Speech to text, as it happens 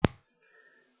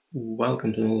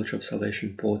Welcome to Knowledge of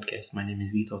Salvation podcast. My name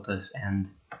is Vytautas, and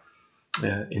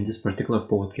in this particular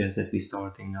podcast, as we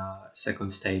starting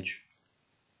second stage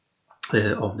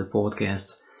of the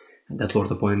podcast that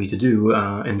Lord appointed me to do,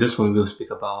 in this one we'll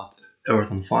speak about earth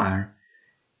and fire,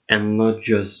 and not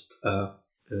just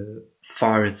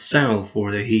fire itself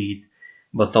or the heat,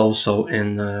 but also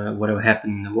in whatever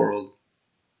happened in the world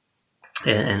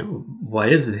and why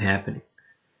is it happening,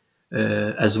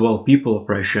 as well people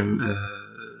oppression.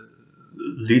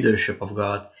 Leadership of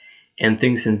God and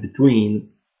things in between,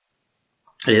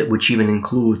 which even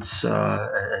includes,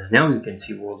 as now you can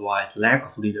see worldwide, lack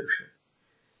of leadership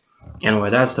and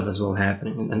why that stuff is well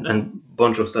happening and a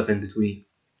bunch of stuff in between.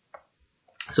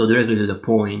 So directly to the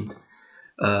point,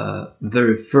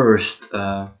 very first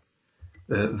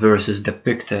verse is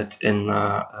depicted in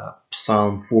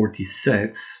Psalm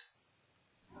 46,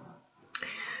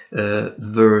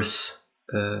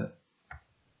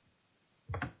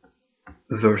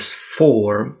 verse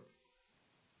 4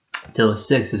 till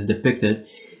 6 is depicted.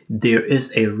 There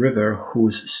is a river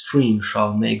whose stream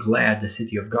shall make glad the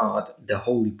city of God, the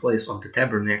holy place of the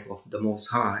tabernacle of the Most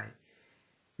High.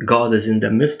 God is in the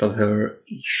midst of her,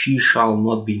 she shall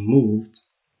not be moved.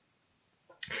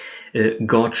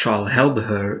 God shall help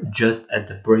her just at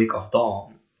the break of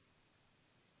dawn.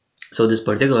 So these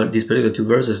particular two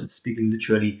verses speaking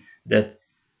literally that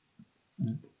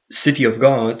city of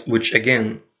God, which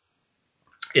again,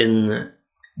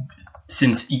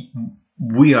 since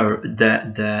we are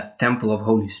the temple of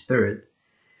Holy Spirit,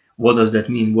 what does that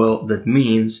mean? Well, that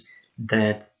means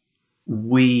that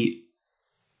we,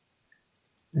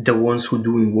 the ones who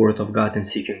doing word of God and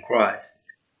seeking Christ,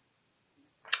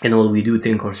 and all we do,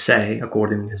 think, or say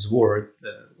according to His Word,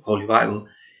 the Holy Bible,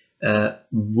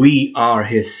 we are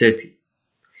His city.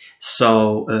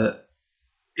 So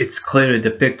it's clearly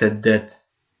depicted that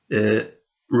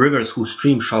rivers whose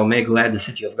stream shall make glad the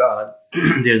city of God.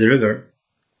 There's a river.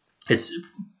 It's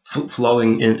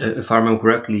flowing, if I remember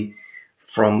correctly,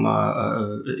 from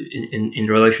in the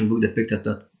Revelation book depicted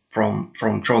that from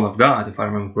throne of God, if I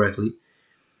remember correctly,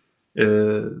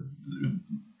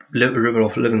 river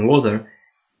of living water,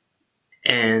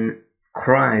 and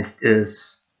Christ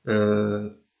is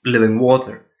living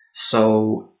water.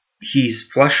 So He's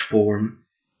flesh form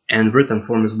and written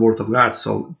form is Word of God.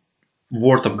 So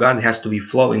Word of God has to be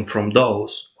flowing from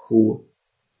those who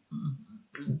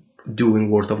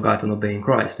doing Word of God and obeying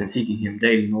Christ and seeking Him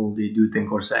daily in all they do, think,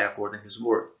 or say according to His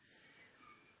Word.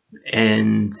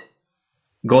 And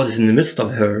God is in the midst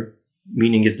of her,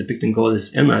 meaning it's depicting God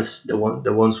is in us, the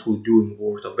ones who doing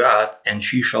Word of God, and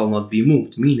she shall not be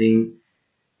moved, meaning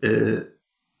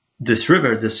this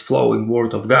river, this flowing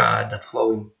Word of God that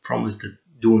flowing from us,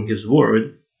 doing His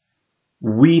Word,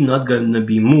 we not gonna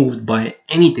be moved by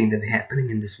anything that's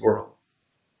happening in this world.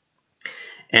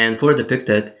 And further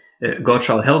depicted, God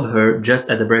shall help her just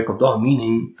at the break of dawn,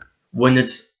 meaning when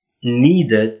it's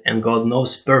needed, and God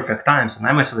knows perfect times. And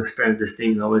I myself experienced this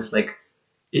thing, it's like,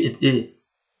 in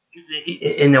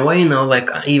a way, like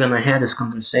even I had this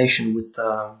conversation with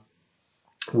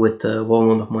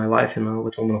woman of my life, and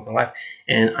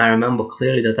I remember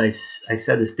clearly that I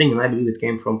said this thing, and I believe it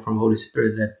came from Holy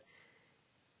Spirit, that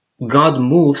God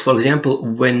moves, for example,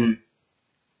 when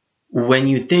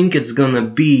you think it's gonna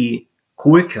be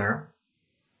quicker,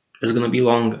 it's going to be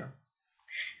longer.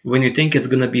 When you think it's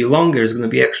going to be longer, it's going to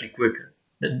be actually quicker.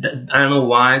 I don't know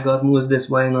why God moves this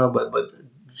way now, but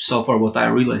so far what I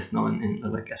realized now, in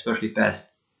like especially past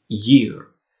year,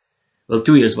 well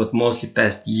 2 years, but mostly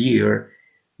past year,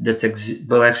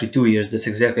 actually 2 years, that's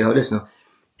exactly how it is now.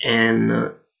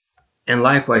 And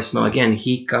likewise now again,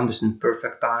 He comes in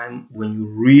perfect time when you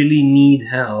really need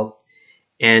help,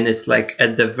 and it's like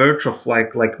at the verge of like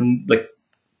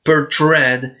per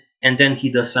thread, and then He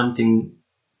does something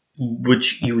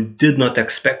which you did not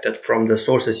expect it from, the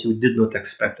sources you did not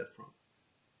expect it from.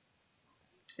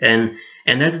 And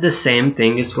that's the same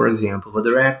thing as, for example, with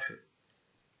the rapture.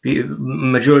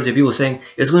 Majority of people saying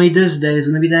it's going to be this day, it's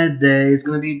going to be that day, it's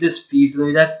going to be this feast, it's going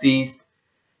to be that feast.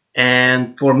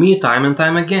 And for me, time and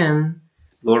time again,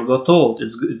 Lord God told,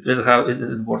 it's how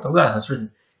the Word of God has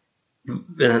written.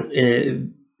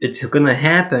 It's going to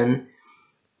happen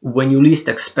when you least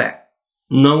expect.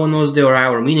 No one knows the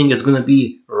hour, meaning it's going to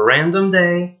be random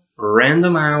day,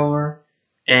 random hour,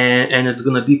 and it's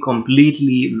going to be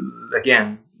completely,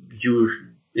 again,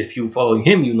 if you follow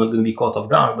Him, you're not going to be caught off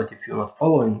guard. But if you're not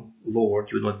following Lord,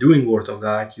 you're not doing Word of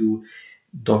God, you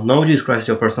don't know Jesus Christ,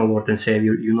 your personal Lord and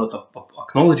Savior, you're not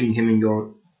acknowledging Him in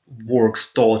your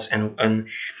works, thoughts, and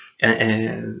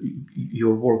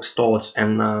your works, thoughts,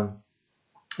 and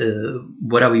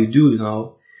whatever you do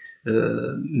now,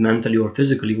 mentally or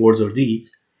physically, words or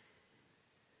deeds,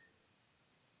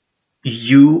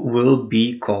 you will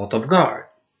be caught off guard.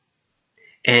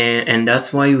 And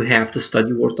that's why you have to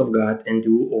study Word of God and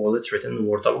do all that's written in the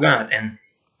Word of God. And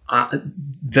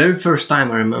very first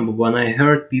time I remember when I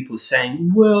heard people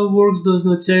saying, well, works does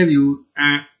not save you.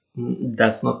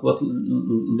 That's not what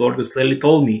Lord God clearly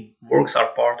told me. Works are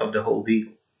part of the whole deal.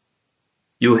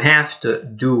 You have to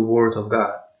do Word of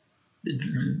God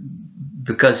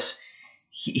because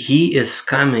He is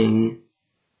coming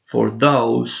for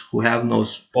those who have no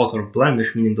spot or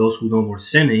blemish, meaning those who no more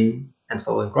sinning and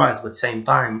following Christ, but at the same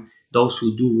time, those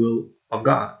who do will of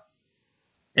God.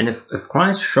 And if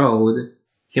Christ showed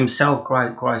himself,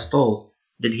 Christ told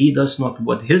that he does not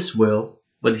what his will,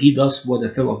 but he does what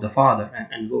the will of the Father,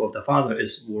 and will of the Father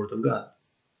is the Word of God.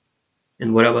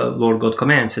 And whatever Lord God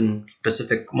commands in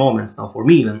specific moments. Now, for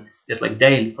me, even it's like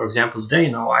daily. For example,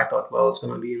 today, I thought, well, it's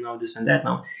going to be this and that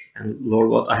now, and Lord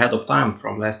God ahead of time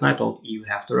from last night told you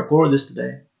have to record this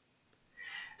today.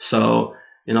 So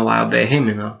I obey Him.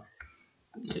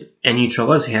 And each of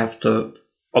us have to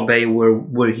obey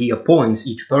where He appoints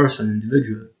each person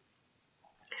individually.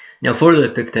 Now, further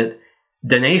depicted,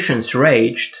 the nations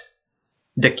raged,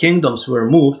 the kingdoms were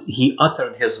moved. He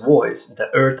uttered His voice, the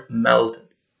earth melted.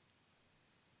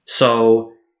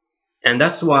 So, and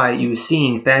that's why you're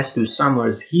seeing past 2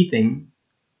 summers heating,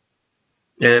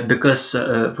 because,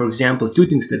 for example, 2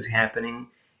 things that's happening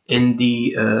in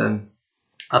the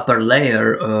upper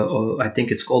layer, I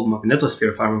think it's called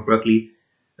magnetosphere, if I remember correctly,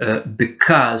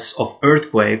 because of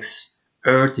earthquakes,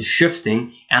 Earth is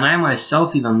shifting, and I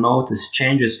myself even notice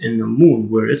changes in the moon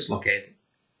where it's located.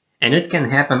 And it can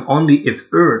happen only if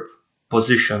Earth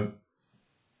position,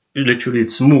 literally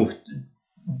it's moved.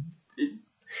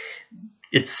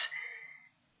 It's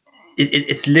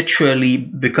literally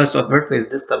because of earthquakes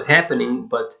this stuff happening,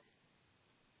 but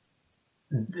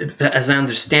as I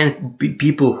understand,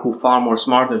 people who far more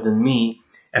smarter than me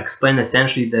explain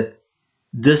essentially that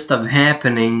this stuff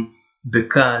happening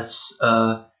because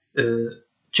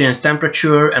change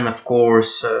temperature and of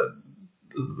course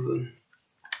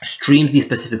these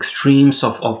specific streams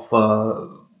of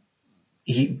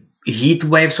heat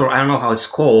waves, or I don't know how it's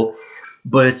called,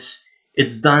 but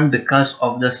it's done because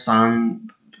of the sun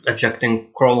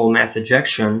ejecting coronal mass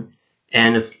ejection,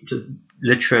 and it's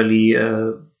literally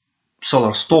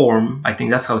solar storm. I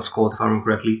think that's how it's called, if I remember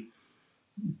correctly.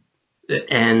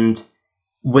 And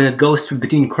when it goes through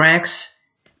between cracks,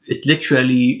 it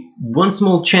literally, one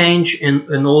small change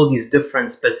in all these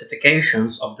different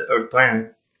specifications of the Earth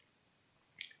planet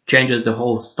changes the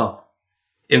whole stuff,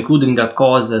 including that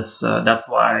causes, that's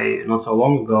why not so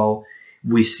long ago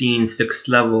we seen 6th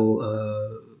level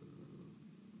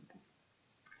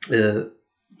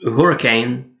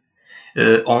hurricane.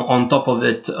 On top of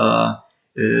it,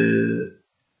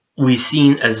 we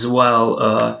seen as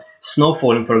well snow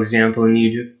falling, for example, in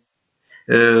Egypt.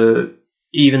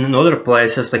 Even in other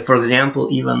places, like for example,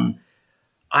 even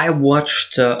I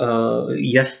watched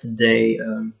yesterday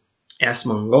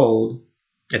Asmongold.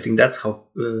 I think that's how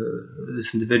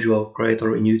this individual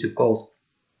creator in YouTube called.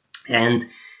 And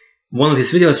one of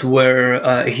his videos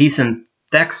where he's in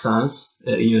Texas,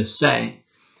 USA,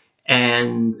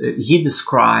 and he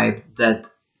described that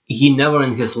he never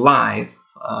in his life,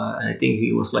 and I think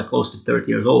he was like close to 30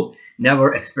 years old,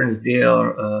 never experienced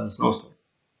their snowstorm.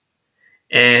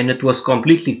 And it was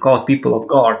completely caught people off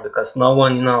guard because no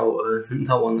one, no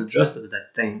one adjusted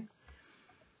that thing.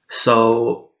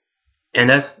 So, and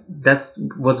that's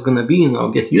what's gonna be,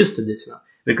 get used to this now,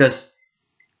 because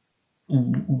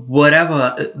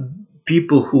whatever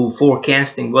people who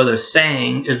forecasting weather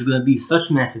saying is gonna be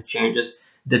such massive changes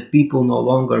that people no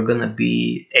longer gonna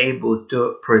be able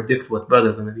to predict what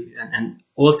weather gonna be, and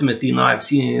ultimately, I've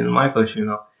seen in my country, in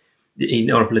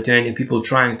our Lithuanian people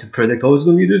trying to predict, it's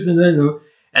gonna be this and that,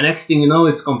 and next thing you know,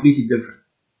 it's completely different,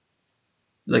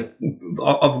 like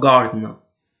off guard now.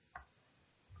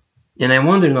 And I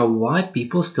wonder why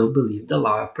people still believe the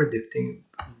lie of predicting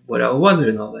whatever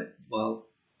weather, well,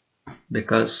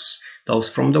 because those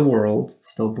from the world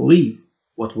still believe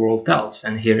what world tells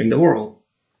and hearing the world.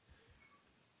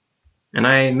 And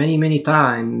I many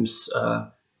times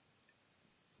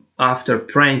after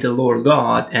praying to the Lord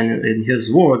God, and in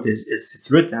His word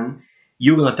it's written,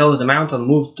 you're gonna tell the mountain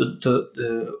move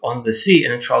on the sea,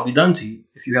 and it shall be done to you.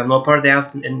 If you have no part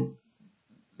out in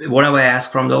whatever I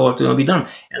ask from the Lord, it will be done.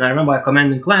 And I remember I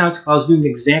commanded clouds doing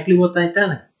exactly what I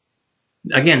tell it.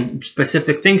 Again,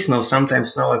 specific things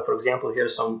sometimes like for example, here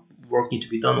some work need to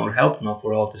be done or help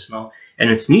for all this and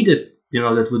it's needed,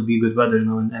 that would be good weather,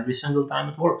 and every single time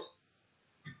it works.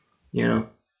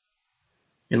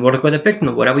 And what about the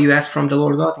picture? Whatever you ask from the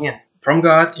Lord God, again, from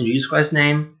God, in Jesus Christ's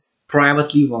name,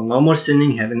 privately, while no more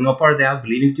sinning, having no part thereof,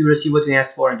 believing to receive what we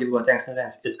ask for and give God thanks in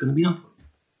advance. It's going to be done for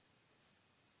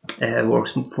you. It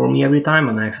works for me every time,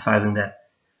 and I'm exercising that.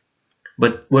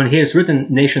 But when here it's written,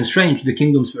 nations changed, the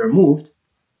kingdoms were moved,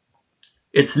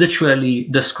 it's literally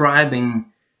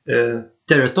describing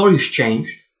territories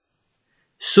changed,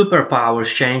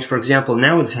 superpowers changed. For example,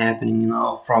 now it's happening,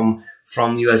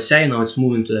 from USA, now it's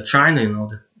moving to China,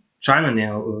 the China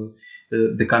now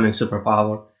becoming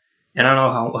superpower. And I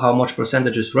don't know how much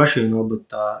percentage is Russia,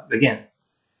 but again,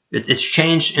 it's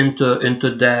changed into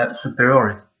the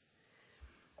superiority.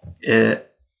 And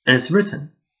it's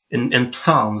written in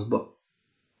Psalms book.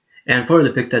 And further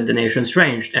depicted the nations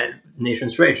raged.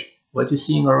 What you're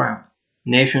seeing around,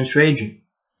 nations raging,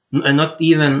 and not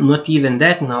even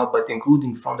that now, but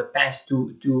including from the past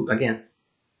to again,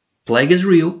 plague is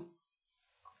real,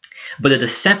 but the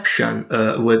deception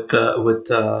with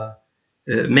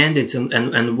mandates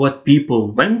and what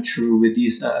people went through with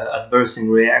these adverse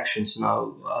reactions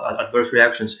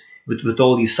with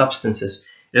all these substances,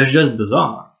 it's just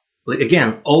bizarre. Like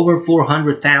again, over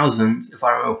 400,000, if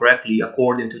I remember correctly,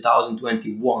 according to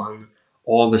 2021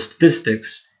 August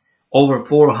statistics, over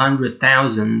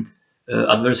 400,000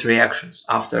 adverse reactions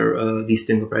after these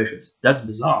sting operations. That's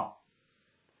bizarre.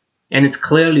 And it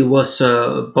clearly was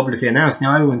publicly announced.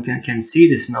 Now everyone can see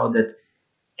this now, that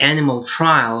animal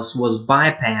trials was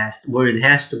bypassed, where it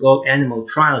has to go animal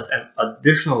trials and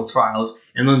additional trials,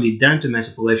 and only then to mass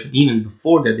population. Even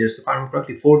before that, there's, if I remember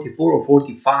correctly, 44 or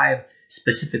 45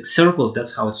 specific circles,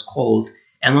 that's how it's called,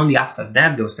 and only after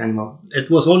that goes to animal. It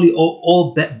was only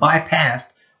all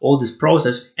bypassed, all this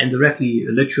process, and directly,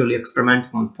 literally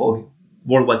experimenting on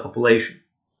worldwide population.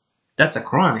 That's a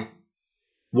crime,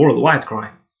 worldwide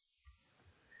crime.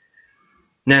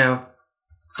 Now,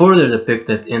 further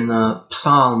depicted in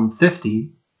Psalm 50,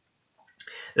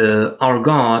 our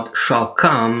God shall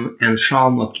come and shall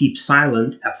not keep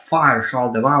silent, a fire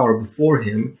shall devour before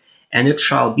him, and it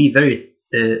shall be very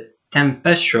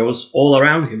tempestuous all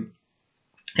around him.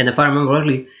 And if I remember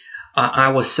correctly, I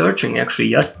was searching actually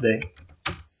yesterday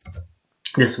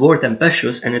this word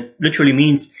tempestuous, and it literally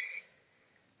means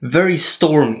very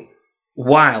stormy,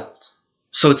 wild.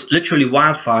 So it's literally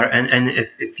wildfire. And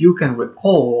if you can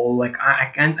recall, like I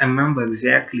can't remember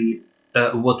exactly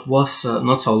what was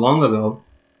not so long ago,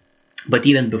 but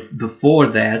even before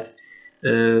that,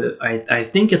 I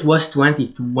think it was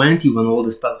 2020 when all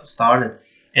this stuff started.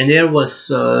 And there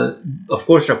was, of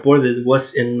course, reported it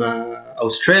was in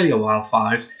Australia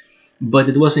wildfires, but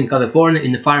it was in California.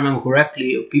 And if I remember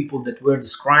correctly, people that were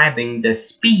describing the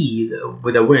speed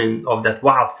with the wind of that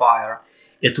wildfire,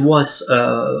 it was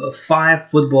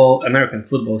 5 American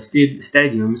football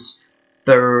stadiums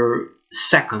per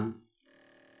second.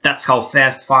 That's how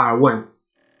fast fire went.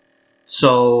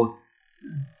 So,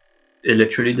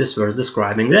 literally, this verse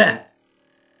describing that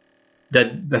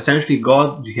essentially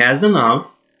God has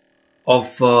enough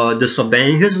of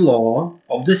disobeying his law,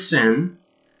 of the sin,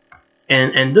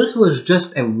 and this was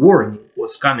just a warning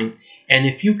was coming. And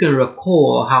if you can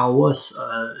recall how was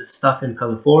stuff in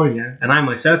California, and I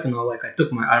myself, I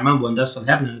remember when that stuff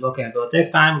happened, I thought, okay, I'm gonna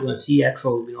take time, I'm gonna see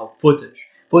actual,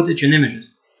 footage and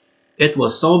images. It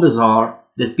was so bizarre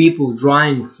that people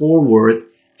driving forward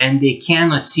and they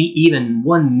cannot see even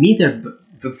 1 meter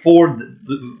before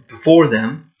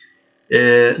them,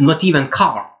 not even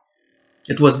car.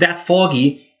 It was that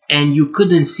foggy, and you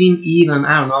couldn't see even,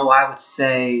 I would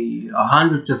say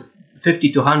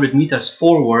 50 to 100 meters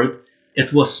forward.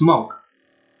 It was smoke.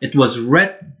 It was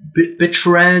red, pitch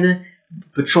red,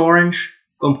 pitch orange,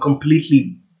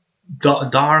 completely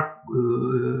dark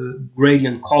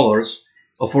gradient colors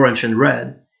of orange and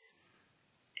red,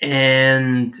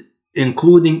 and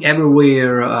including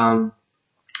everywhere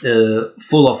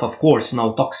full of course,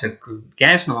 toxic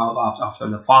gas after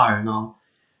the fire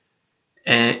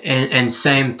and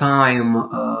same time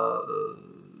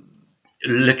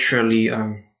literally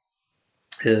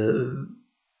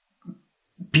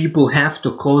people have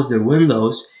to close their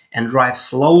windows and drive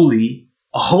slowly,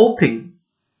 hoping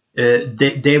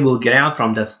they will get out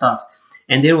from that stuff.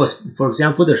 And there was, for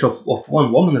example, footage of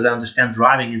one woman, as I understand,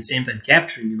 driving and same time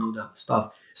capturing, the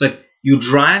stuff. It's like you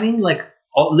driving, like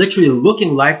literally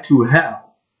looking like through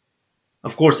hell.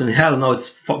 Of course, in hell, now it's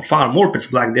far more pitch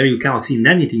black. There you cannot see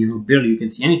anything, barely you can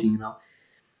see anything,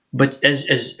 But as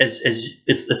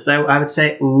it's I would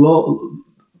say low,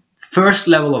 first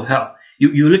level of hell.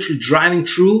 You literally driving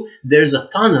through. There's a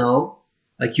tunnel,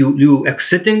 like you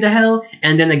exiting the hell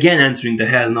and then again entering the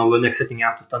hell. Now when exiting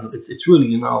after tunnel, it's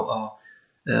really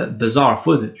bizarre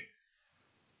footage.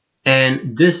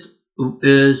 And this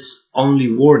is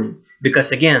only warning,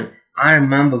 because again, I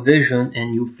remember vision,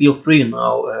 and you feel free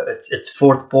now. It's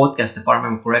fourth podcast if I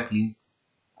remember correctly.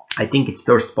 I think it's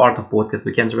first part of podcast.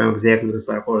 We can't remember exactly because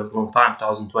I recorded a long time,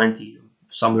 2020,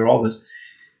 somewhere August.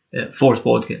 Fourth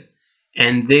podcast.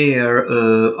 And there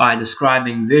I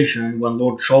describing vision when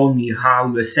Lord showed me how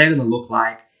USA gonna look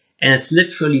like, and it's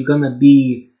literally gonna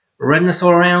be redness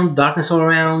all around, darkness all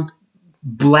around,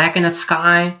 black in that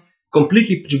sky,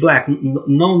 completely pitch black,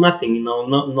 no nothing,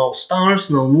 no stars,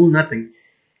 no moon, nothing.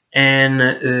 And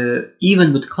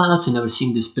even with clouds, I never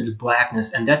seen this pitch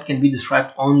blackness, and that can be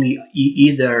described only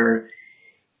either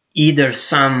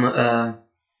some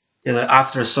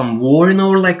after some war,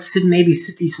 or like maybe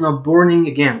cities not burning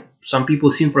again. Some people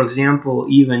seen, for example,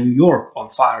 even New York on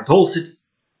fire, the whole city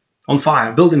on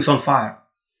fire, buildings on fire,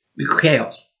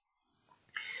 chaos.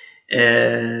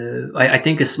 I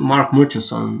think it's Mark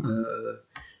Murchison,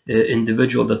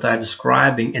 individual that I'm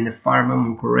describing, and if I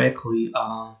remember correctly,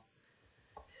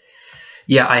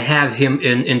 yeah, I have him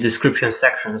in description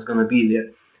section. It's gonna be there.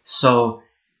 So,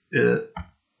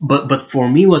 but for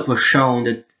me, what was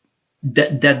shown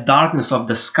that darkness of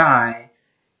the sky,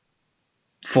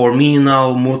 for me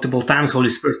now multiple times, Holy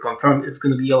Spirit confirmed it's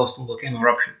gonna be Yellowstone volcano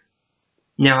eruption.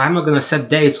 Now I'm not gonna set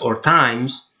dates or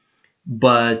times,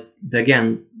 but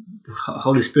again,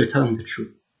 Holy Spirit telling the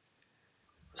truth.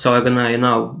 So I'm gonna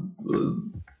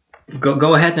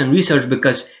go ahead and research,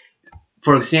 because,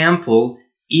 for example,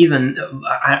 even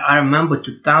I remember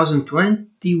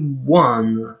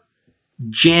 2021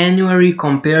 January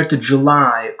compared to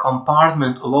July,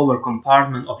 lower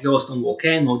compartment of Yellowstone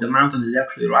volcano, the mountain is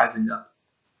actually rising up,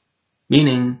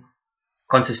 meaning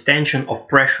concentration of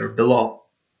pressure below.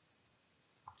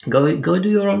 Go do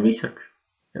your own research.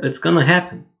 It's gonna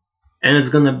happen, and it's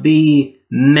gonna be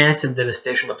massive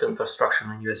devastation of infrastructure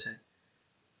in USA.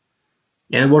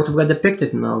 And the Word of God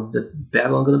depicted now that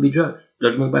Babylon gonna be judged,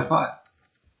 judgment by fire.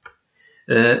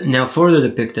 Now further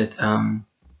depicted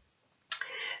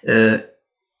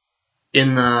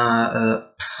in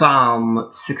Psalm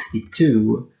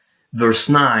 62, verse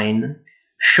 9,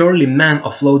 surely men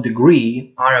of low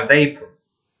degree are a vapor,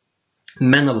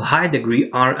 men of high degree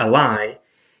are a lie.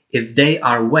 If they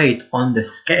are weighed on the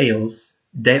scales,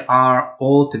 they are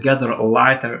altogether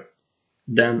lighter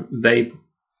than vapor.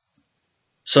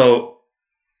 So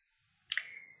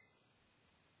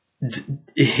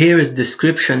here is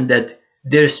description that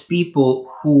there's people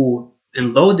who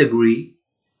in low degree,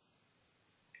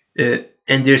 and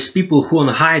there's people who on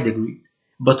a high degree,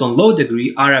 but on low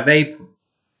degree are a vapor.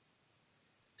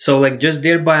 So like just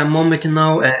there by a moment, and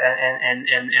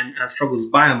struggles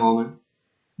by a moment.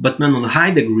 But men on a high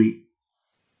degree,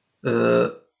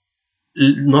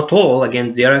 not all,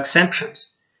 again, there are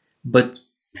exceptions, but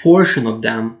portion of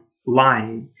them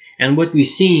lying. And what we're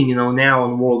seeing, now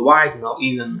on worldwide,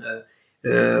 even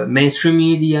mainstream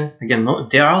media, again,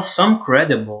 there are some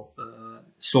credible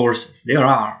sources. There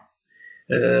are.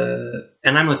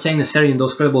 And I'm not saying necessarily in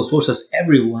those credible sources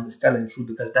everyone is telling the truth,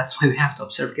 because that's why we have to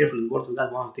observe carefully. The Word of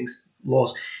God, one of the things,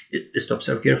 laws, is to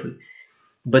observe carefully.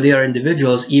 But there are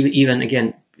individuals, even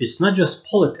again, it's not just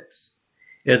politics.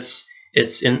 It's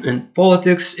in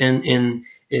politics, in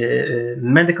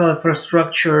medical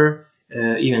infrastructure,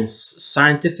 even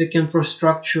scientific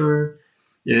infrastructure.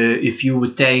 If you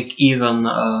would take even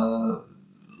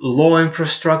law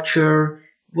infrastructure,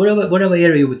 whatever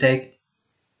area you would take,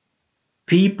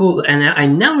 people, and I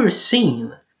never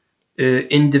seen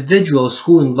individuals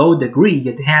who in low degree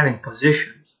yet having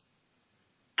positions.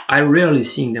 I rarely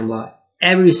seen them lie.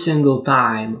 Every single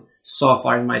time so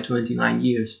far in my 29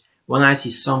 years, when I see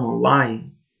someone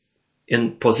lying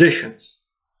in positions,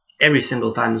 every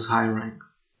single time is high rank.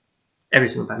 Every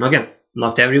single time. Again,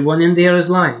 not everyone in there is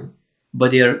lying,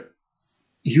 but there are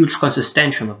huge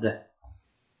concentration of that.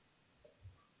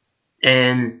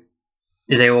 And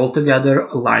they altogether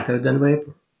lighter than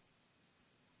vapor.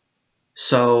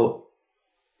 So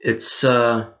it's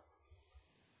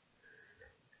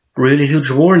really huge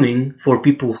warning for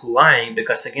people who lying,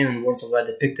 because again, Word of God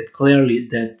depicted clearly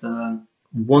that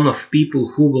one of people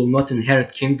who will not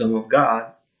inherit kingdom of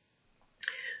God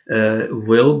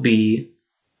will be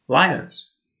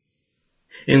liars,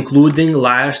 including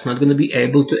liars not going to be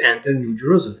able to enter New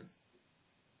Jerusalem.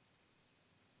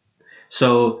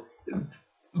 So,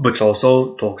 which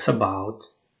also talks about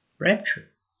rapture.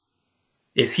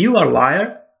 If you are a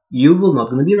liar, you will not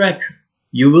going to be raptured.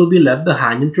 You will be left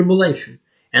behind in tribulation.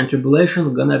 And tribulation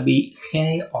is gonna be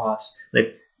chaos.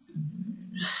 Like,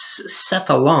 set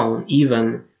alone,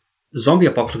 even zombie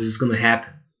apocalypse is gonna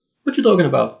happen. What you talking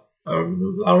about? I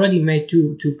already made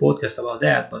two podcasts about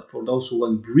that. But for those who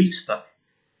want brief stuff,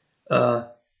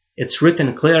 it's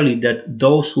written clearly that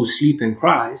those who sleep in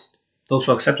Christ, those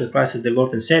who accepted Christ as their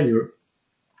Lord and Savior,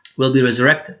 will be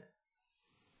resurrected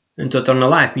into eternal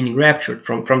life, meaning raptured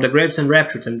from the graves and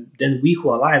raptured. And then we who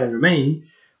are alive and remain,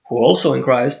 who are also in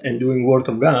Christ and doing Word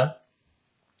of God,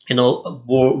 in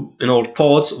all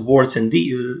thoughts, words, and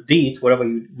deeds, whatever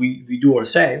we do or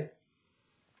say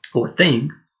or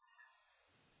think,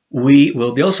 we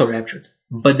will be also raptured.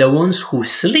 But the ones who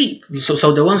sleep,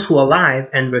 so the ones who are alive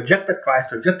and rejected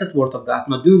Christ, rejected Word of God,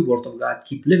 not doing Word of God,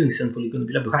 keep living sinfully, going to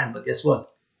be left behind. But guess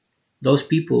what? Those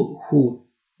people who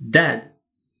died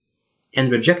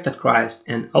and rejected Christ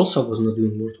and also was not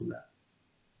doing Word of God,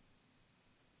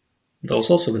 those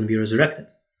also going to be resurrected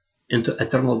into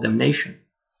eternal damnation.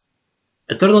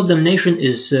 Eternal damnation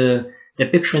is a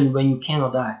depiction when you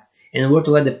cannot die. And the Word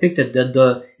of God depicted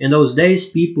that in those days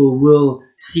people will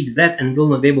seek that and will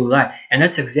not be able to die. And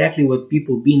that's exactly what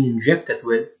people being injected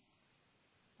with.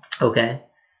 Okay?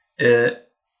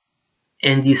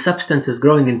 And these substances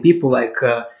growing in people,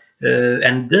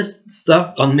 and this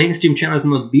stuff on mainstream channels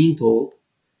not being told,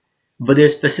 but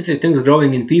there's specific things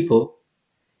growing in people,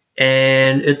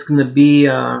 and it's gonna be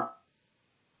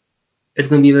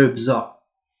very bizarre.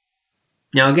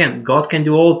 Now again, God can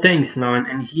do all things now,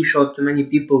 and He showed to many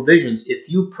people visions. If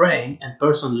you pray and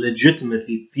person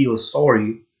legitimately feels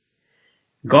sorry,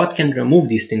 God can remove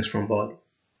these things from body.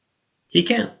 He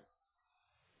can.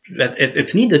 But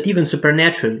if needed, even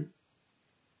supernaturally,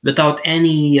 without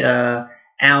any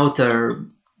outer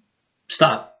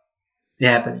stuff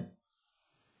happening.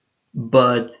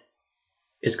 But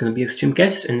it's going to be extreme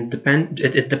cases, and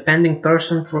it depending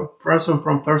person from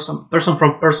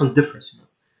person differs.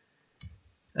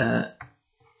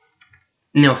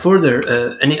 Now further,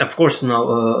 and of course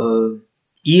now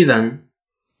even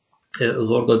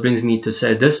Lord God brings me to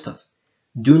say this stuff.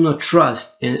 Do not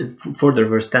trust in further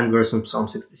verse 10 verse of Psalm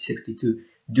 62.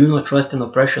 Do not trust in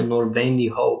oppression nor vainly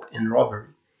hope in robbery.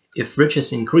 If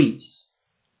riches increase,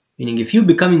 meaning if you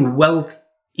becoming wealth,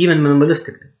 even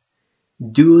minimalistically,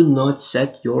 do not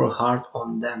set your heart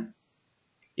on them.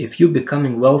 If you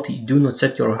becoming wealthy, do not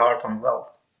set your heart on wealth.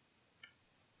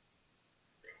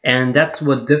 And that's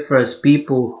what differs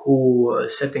people who are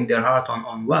setting their heart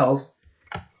on wealth.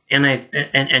 And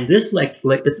this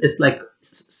it's like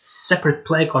separate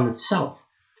plague on itself.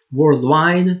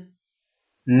 Worldwide,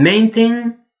 main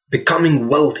thing, becoming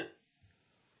wealthy.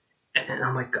 And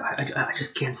I'm like, I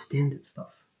just can't stand that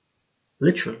stuff.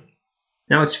 Literally.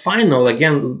 Now it's fine now.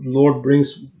 Again, Lord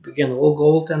brings again all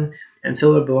gold and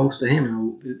silver belongs to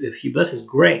Him. If He blesses,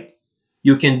 great.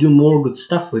 You can do more good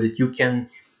stuff with it. You can,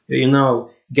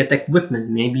 get equipment.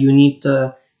 Maybe you need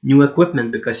new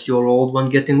equipment because your old one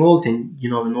getting old, and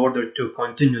in order to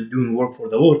continue doing work for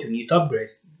the Lord, you need to upgrade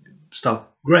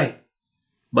stuff. Great,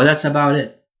 but that's about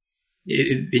it.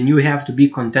 And you have to be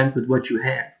content with what you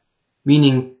have.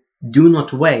 Meaning, do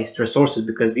not waste resources,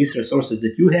 because these resources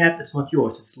that you have, it's not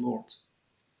yours, it's Lord's.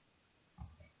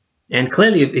 And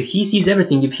clearly, if He sees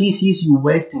everything, if He sees you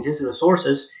wasting His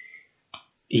resources,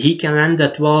 He can end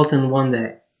that wealth in one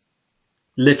day.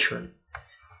 Literally.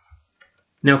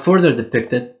 Now, further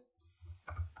depicted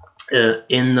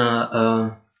in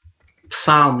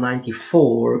Psalm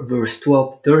 94, verse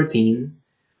 12-13,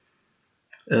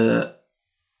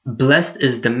 blessed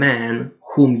is the man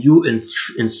whom you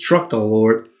instruct, O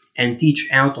Lord, and teach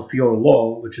out of your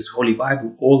law, which is Holy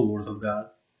Bible, all Word of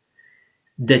God,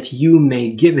 that you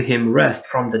may give him rest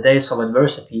from the days of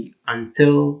adversity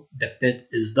until the pit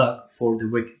is dug for the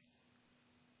wicked.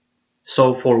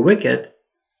 So for wicked,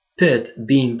 pit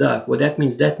being dug, what that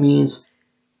means? That means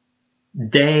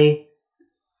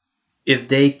if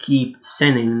they keep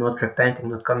sinning, not repenting,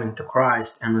 not coming to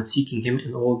Christ, and not seeking Him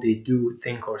in all they do,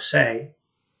 think, or say,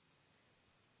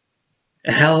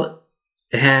 hell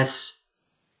has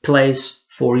place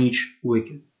for each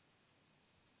wicked.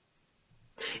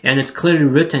 And it's clearly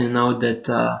written now that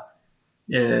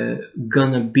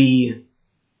gonna be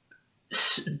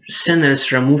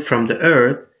sinners removed from the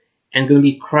earth, and gonna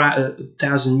be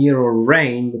 1,000-year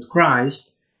reign with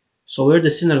Christ. So where the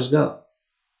sinners go?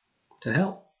 To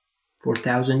hell for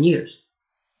 1,000 years.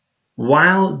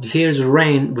 While here's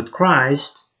reign with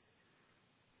Christ,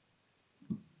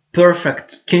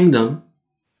 perfect kingdom,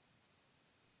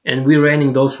 and we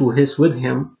reigning those who is with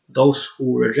Him, those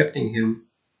who rejecting Him,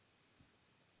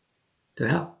 to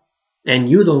hell. And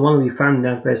you don't want to be found in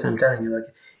that place. I'm telling you,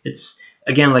 it's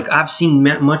again, I've seen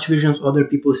much visions other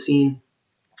people seen,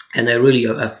 and I really,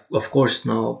 of course,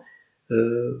 now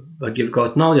I give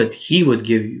God now that He would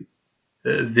give you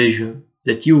a vision,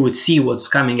 that you would see what's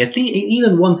coming. At least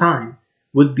even one time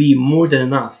would be more than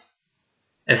enough,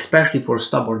 especially for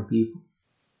stubborn people.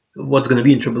 What's going to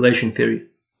be in tribulation period.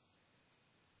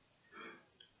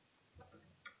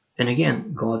 And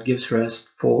again, God gives rest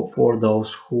for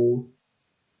those who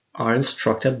are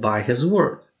instructed by His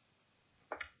word.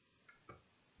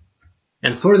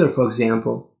 And further, for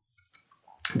example,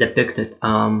 depicted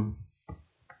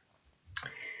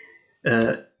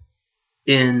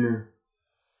in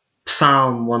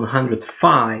Psalm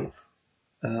 105,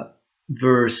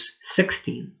 verse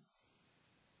 16.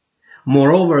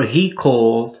 Moreover, He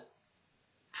called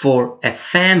for a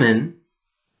famine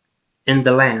in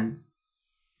the land.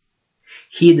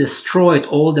 He destroyed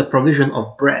all the provision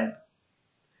of bread.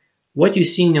 What you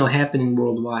see now happening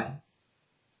worldwide.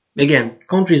 Again,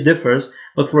 countries differs,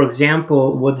 but for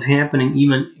example, what's happening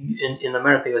even in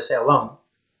America, USA alone.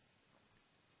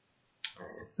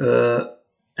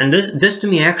 And this to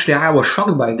me, actually, I was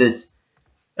shocked by this.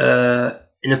 And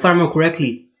if I remember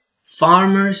correctly,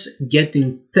 farmers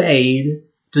getting paid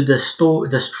to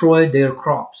destroy their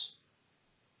crops.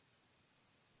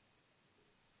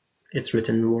 It's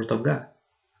written in the Word of God.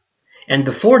 And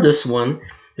before this one,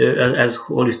 as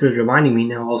Holy Spirit reminding me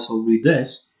now, also read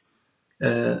this.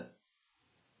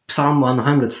 Psalm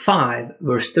 105,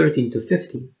 verse 13 to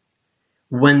 15.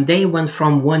 When they went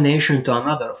from one nation to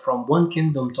another, from one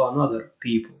kingdom to another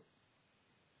people,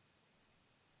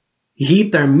 He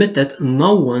permitted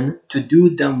no one to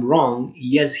do them wrong,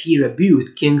 yet He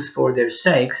rebuked kings for their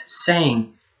sakes,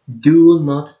 saying, do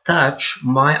not touch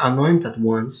my anointed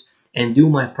ones, and do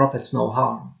my prophets no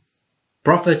harm.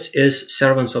 Prophets is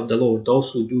servants of the Lord,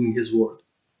 those who do His word.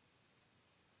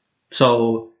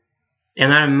 So,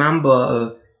 and I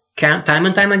remember time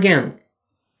and time again,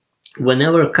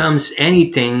 whenever comes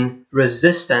anything,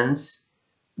 resistance,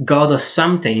 God does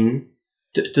something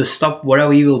to stop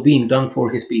whatever evil being done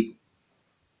for His people.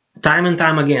 Time and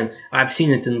time again, I've seen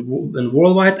it in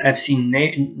worldwide. I've seen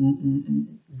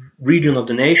region of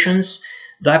the nations,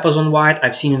 diapers on white.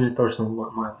 I've seen it in personal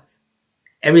my life.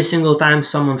 Every single time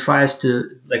someone tries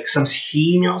to, like some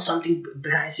scheme, something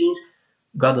behind the scenes,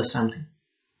 God does something,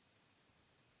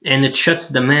 and it shuts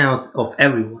the mouth of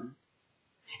everyone.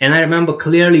 And I remember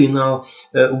clearly, even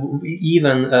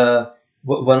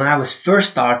when I was first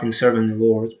starting serving the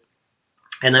Lord,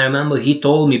 and I remember He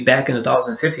told me back in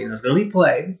 2015, there's going to be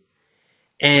plague,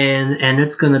 and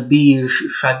it's going to be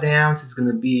shutdowns, it's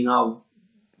going to be,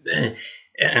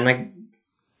 and I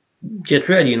get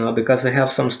ready, because I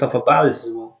have some stuff about this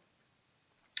as well.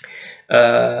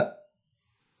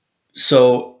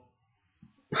 So,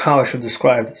 how I should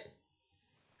describe this?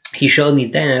 He showed me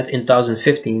that in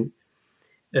 2015,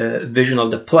 vision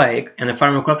of the plague, and if I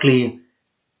remember correctly,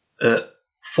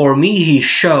 for me He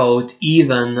showed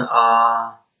even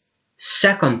a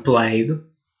second plague.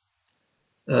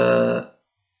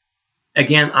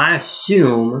 Again, I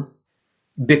assume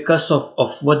because of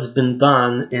what's been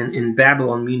done in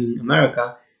Babylon, meaning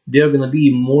America, they're going to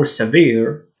be more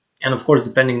severe, and of course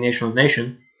depending nation on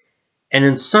nation, and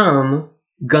in some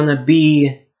gonna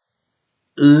be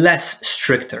less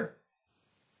stricter.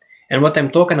 And what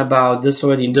I'm talking about, this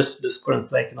already in this current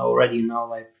plague, already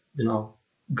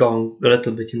going a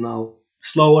little bit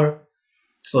slower,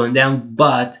 slowing down,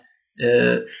 but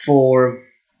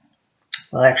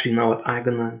actually now I'm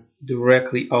gonna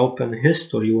directly open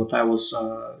history, what I was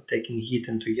taking heat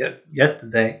into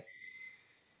yesterday,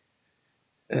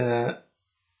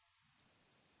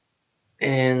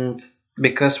 and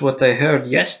because what I heard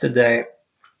yesterday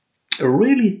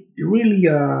really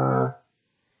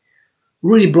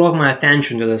brought my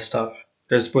attention to this stuff.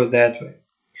 Let's put it that way.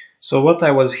 So what I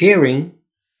was hearing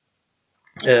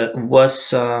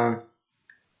was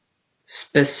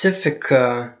specific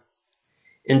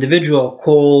individual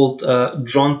called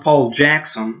John Paul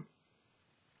Jackson,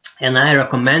 and I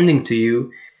recommending to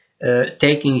you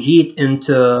taking heed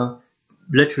into,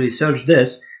 literally search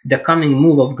this, The Coming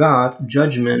Move of God,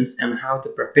 Judgments and How to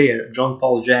Prepare, John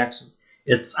Paul Jackson.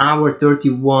 It's our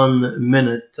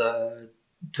 31-minute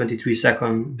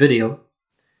 23-second video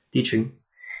teaching,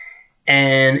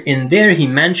 and in there he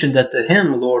mentioned that to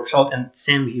him Lord showed, and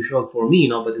same He showed for me,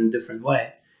 but in a different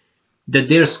way, that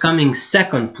there's coming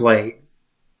second plague,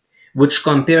 which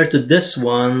compared to this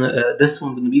one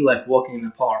gonna be like walking in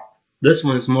the park. This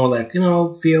one is more like,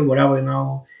 fear, whatever,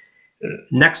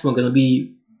 next one gonna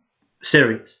be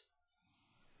serious,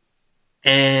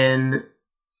 and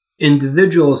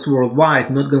individuals worldwide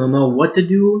not gonna know what to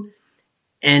do.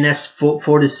 And as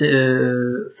for this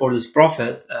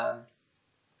prophet,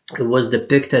 it was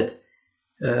depicted,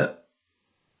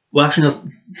 well, actually not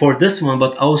for this one,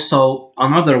 but also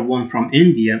another one from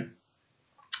India,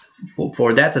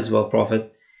 for that as well,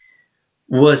 prophet,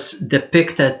 was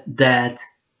depicted that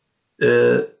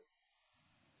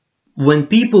when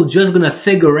people just gonna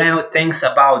figure out things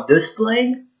about this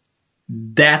plague,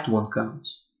 that one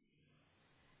comes.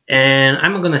 And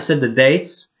I'm not gonna set the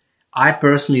dates. I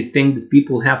personally think that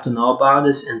people have to know about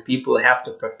this and people have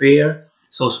to prepare.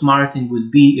 So smart thing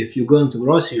would be, if you go into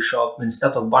grocery shop,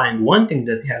 instead of buying one thing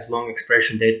that has long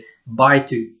expiration date, buy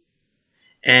two,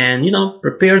 and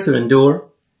prepare to endure,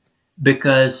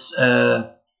 because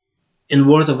in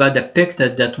Word of God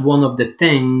depicted that one of the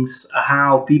things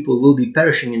how people will be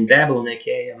perishing in Babylon,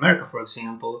 aka America, for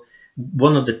example,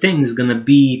 one of the things is gonna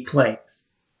be plagues.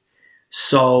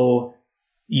 So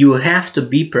you have to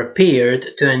be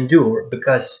prepared to endure,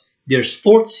 because there's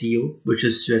fourth seal, which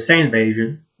is USA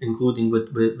invasion, including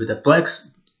with the plagues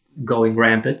going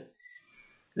rampant.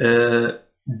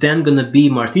 Then gonna be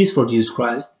martyrs for Jesus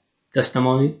Christ,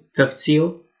 testimony, fifth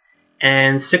seal,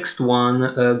 and sixth one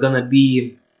gonna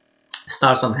be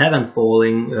stars of heaven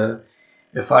falling.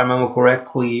 If I remember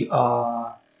correctly,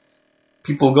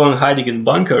 people going hiding in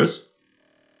bunkers.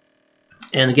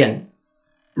 And again,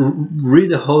 read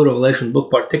the whole Revelation book,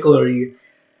 particularly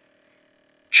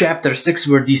chapter 6,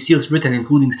 where these seals written,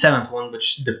 including 7th one,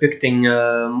 which depicting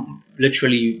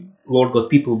literally Lord God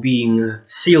people being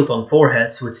sealed on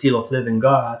foreheads with seal of living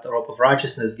God, a robe of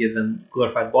righteousness given,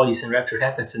 glorified bodies, and rapture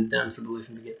happens, and then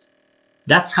tribulation begins.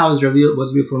 That's how it's revealed,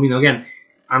 was revealed for me. Now again,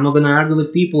 I'm not going to argue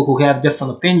with people who have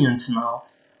different opinions now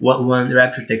when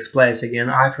rapture takes place. Again,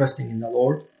 I'm trusting in the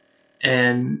Lord,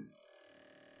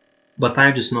 but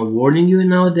I'm just now warning you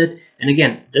now that, and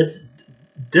again,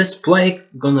 this plague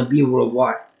gonna be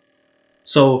worldwide.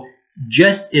 So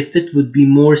just if it would be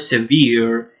more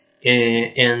severe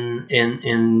in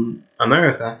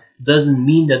America, doesn't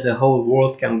mean that the whole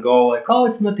world can go like, oh,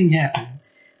 it's nothing happening.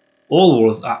 All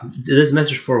world, this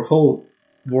message for whole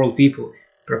world people: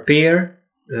 prepare,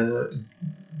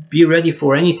 be ready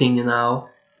for anything now.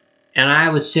 And I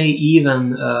would say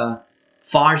even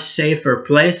far safer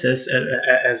places,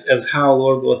 as how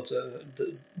Lord God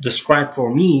described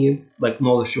for me, like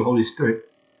knowledge through Holy Spirit.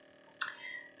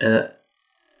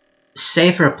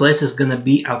 Safer places gonna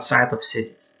be outside of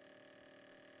cities,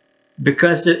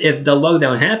 because if the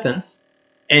lockdown happens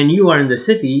and you are in the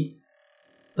city,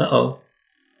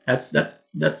 that's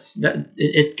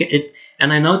it.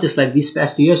 And I noticed like these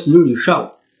past 2 years literally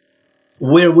showed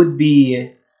where would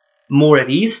be more at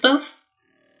ease stuff,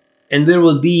 and there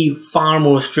will be far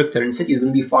more stricter. In cities,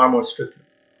 going to be far more stricter.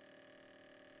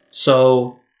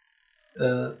 So,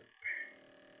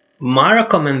 my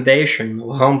recommendation,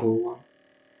 a humble one,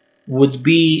 would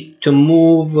be to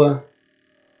move,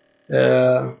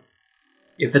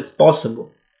 if it's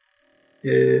possible,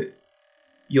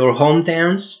 your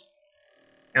hometowns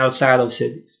outside of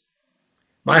cities.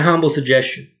 My humble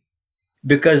suggestion,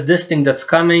 because this thing that's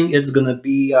coming is going to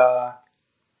be,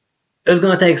 it's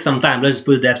going to take some time. Let's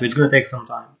put it that way. It's going to take some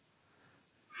time.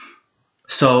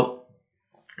 So,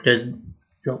 there's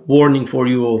warning for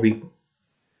you all people,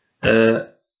 and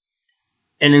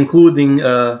including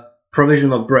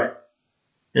provision of bread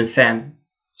and famine.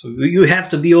 So you have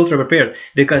to be ultra prepared,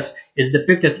 because it's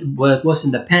depicted what it was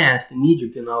in the past in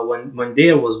Egypt. When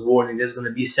there was warning, there's going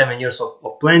to be 7 years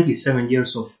of plenty, 7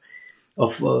 years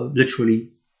of literally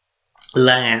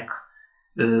lack,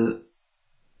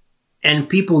 and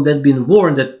people that been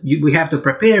warned that we have to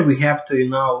prepare, we have to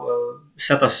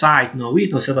set aside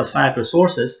set aside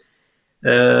resources.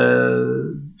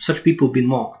 Such people been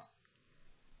mocked,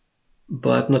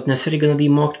 but not necessarily going to be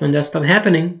mocked when that stuff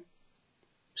happening.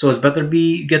 So it's better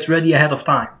get ready ahead of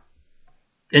time.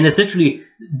 And essentially,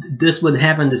 this would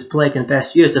happen, this plague in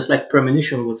past years, just like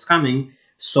premonition what's coming,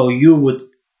 so you would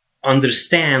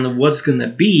understand what's going to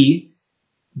be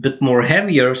a bit more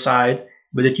heavier side,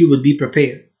 but that you would be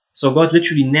prepared. So God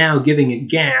literally now giving a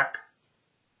gap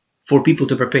for people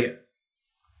to prepare.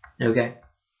 Okay.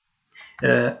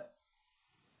 And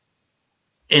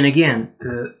again,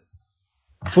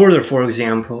 further, for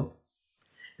example,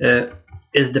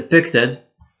 is depicted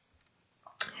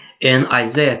in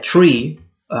Isaiah 3,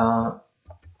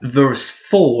 verse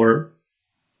 4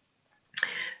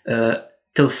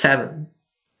 till 7.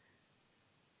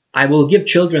 I will give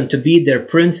children to be their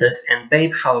princes, and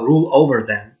babes shall rule over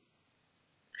them.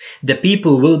 The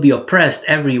people will be oppressed,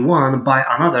 every one by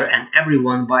another, and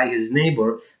everyone by his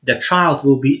neighbor. The child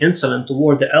will be insolent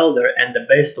toward the elder, and the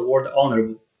base toward the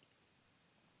honorable.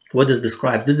 What this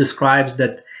describes? This describes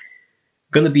that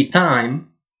going to be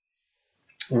time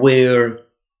where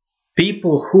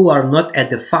people who are not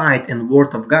edified in the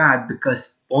Word of God,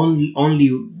 because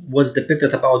only was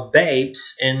depicted about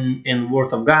babes in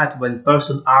Word of God, when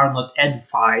persons are not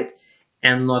edified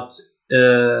and not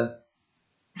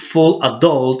full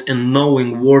adult in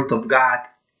knowing Word of God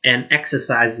and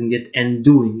exercising it and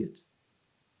doing it.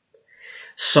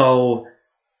 So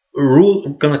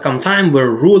gonna come time where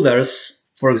rulers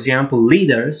for example,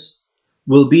 leaders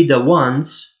will be the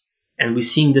ones, and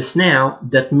we're seeing this now,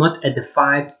 that not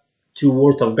edified through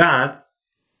Word of God,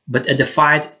 but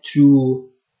edified through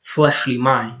fleshly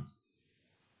mind.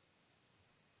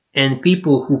 And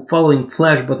people who following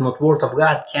flesh but not Word of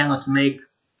God cannot make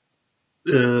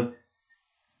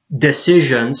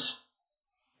decisions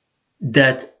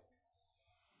that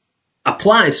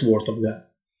applies Word of God.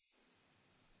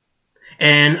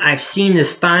 And I've seen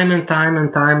this time and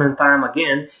time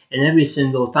again, and every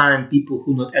single time people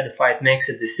who not edified makes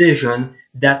a decision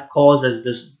that causes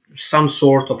this some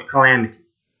sort of calamity.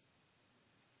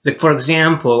 Like, for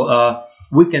example,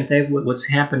 we can take what's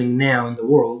happening now in the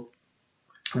world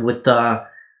with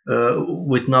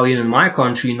now even in my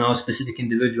country, now specific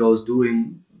individuals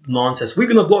doing nonsense. We're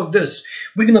gonna block this,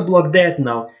 we're gonna block that.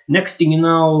 Now next thing you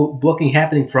know, blocking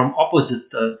happening from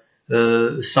opposite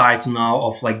side now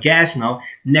of like gas. Now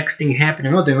next thing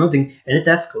happening, another thing, and it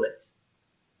escalates.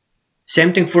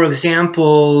 Same thing, for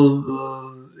example,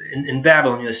 in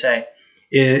Babylon, USA,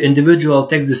 individual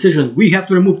takes decision, we have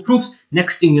to remove troops.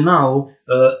 Next thing you know,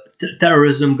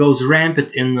 terrorism goes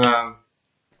rampant in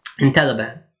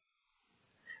Taliban.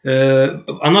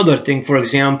 Another thing, for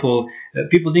example,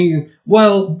 people thinking,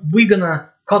 well, we're gonna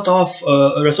cut off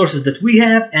resources that we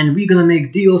have, and we're gonna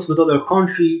make deals with other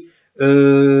country,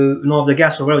 of the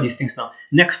gas or whatever these things. Now,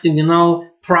 next thing you know,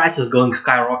 prices going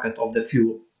skyrocket of the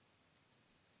fuel.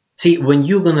 See, when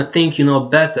you're gonna think you know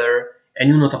better and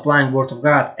you're not applying Word of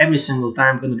God, every single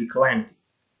time gonna be calamity.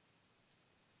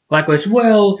 Likewise,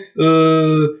 well,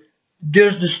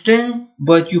 there's this thing,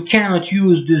 but you cannot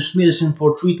use this medicine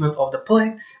for treatment of the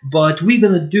plague, but we're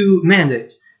gonna do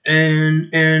mandates, and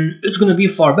it's gonna be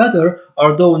far better,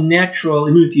 although natural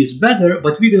immunity is better,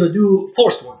 but we're gonna do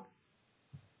forced one.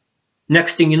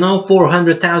 Next thing you know,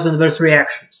 400,000 adverse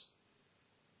reactions.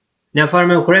 Now, if I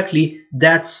remember correctly,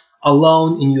 that's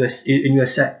alone in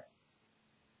USA.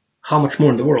 How much more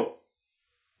in the world?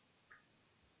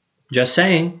 Just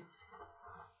saying.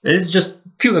 It's just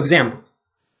pure example.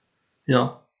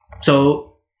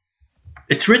 So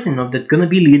it's written of that gonna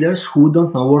be leaders who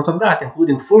don't know Word of God,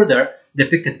 including further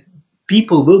depicted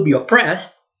people will be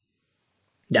oppressed.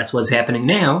 That's what's happening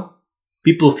now.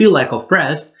 People feel like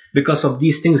oppressed because of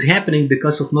these things happening,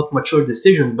 because of not mature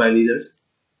decisions by leaders,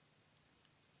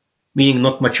 meaning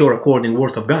not mature according to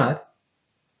Word of God,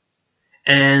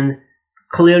 and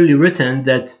clearly written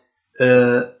that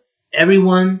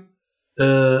everyone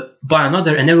by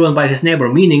another and everyone by his neighbor,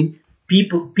 meaning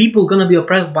people gonna be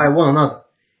oppressed by one another.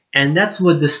 And that's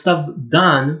what the stuff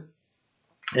done,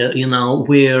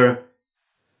 where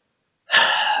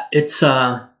it's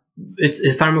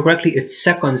if I remember correctly, it's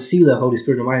second seal, the Holy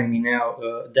Spirit reminding me now,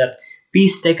 that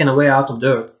peace taken away out of the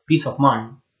earth, peace of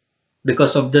mind,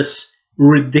 because of this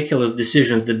ridiculous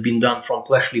decisions that have been done from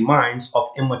fleshly minds of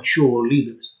immature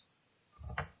leaders.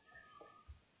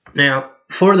 Now,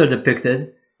 further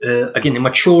depicted, again,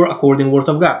 immature according to Word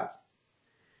of God.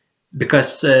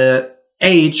 Because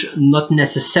age not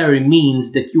necessarily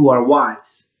means that you are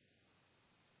wise.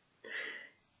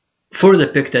 Further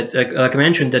depicted, like I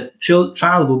mentioned, that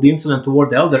child will be insolent toward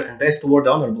the elder and base toward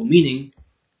the honorable, meaning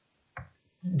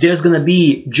there's going to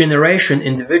be generation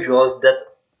individuals that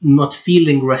not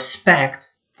feeling respect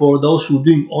for those who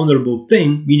do honorable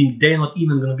thing, meaning they're not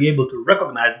even going to be able to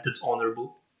recognize that it's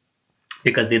honorable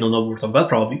because they don't know Word of God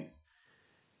probably.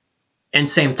 And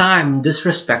same time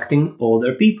disrespecting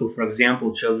older people, for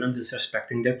example, children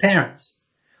disrespecting their parents,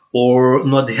 or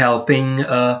not helping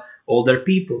older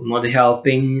people, not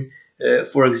helping,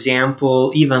 for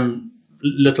example, even a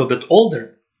little bit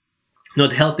older,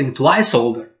 not helping twice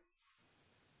older.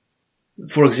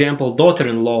 For example,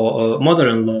 daughter-in-law,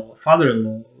 mother-in-law,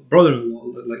 father-in-law, brother-in-law,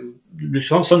 like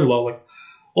son-in-law, like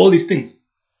all these things.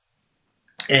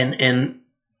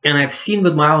 And I've seen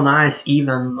with my own eyes,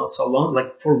 even not so long,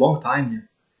 like for a long time now.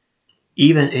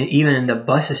 Even in the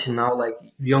buses now, like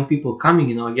young people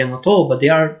coming, again, not all, but they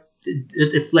are.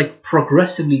 It's like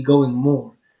progressively going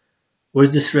more. We're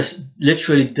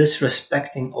literally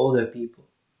disrespecting older people,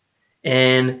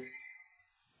 and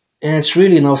it's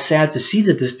really now sad to see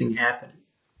that this thing happening.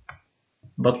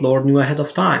 But Lord knew ahead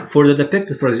of time. For the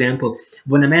depicted, for example,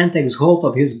 when a man takes hold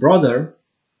of his brother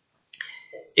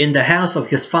in the house of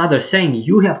his father, saying,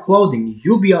 "You have clothing,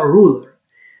 you be our ruler,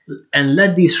 and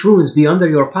let these ruins be under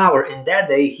your power," in that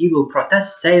day he will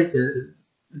protest,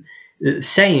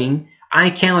 saying, "I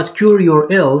cannot cure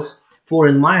your ills, for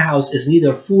in my house is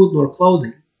neither food nor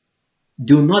clothing.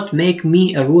 Do not make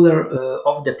me a ruler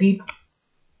of the people."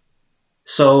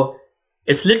 So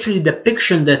it's literally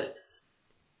depiction that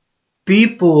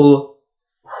people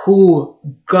who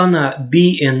gonna be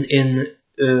in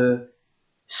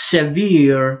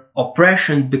severe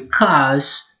oppression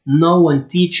because no one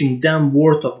teaching them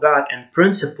word of God and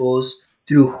principles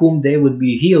through whom they would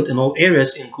be healed in all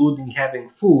areas, including having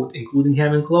food, including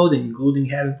having clothing, including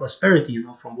having prosperity,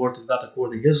 from word of God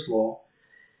according to His law.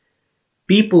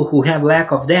 People who have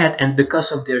lack of that, and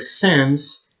because of their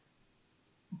sins,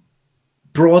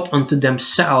 brought unto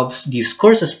themselves these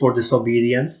curses for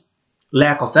disobedience,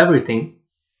 lack of everything,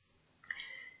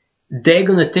 they're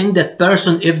gonna think that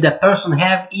person, if that person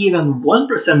have even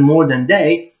 1% more than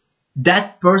they,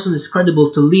 that person is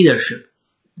credible to leadership.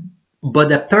 But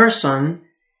the person,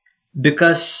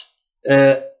 because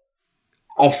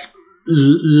of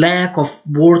lack of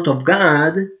word of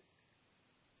God,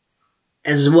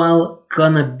 as well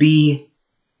gonna be,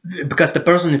 because the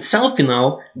person itself,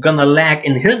 gonna lack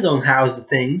in his own house the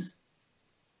things,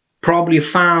 probably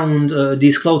found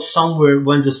these clothes somewhere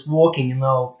when just walking,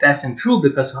 passing through,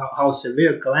 because how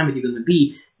severe calamity gonna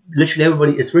be. Literally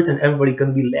everybody, it's written, everybody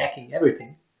gonna be lacking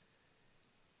everything.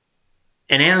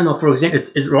 And now, for example,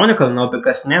 it's ironical now,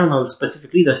 because now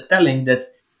specifically they're telling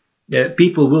that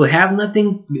people will have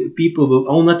nothing, people will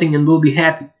own nothing, and will be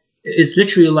happy. It's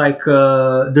literally like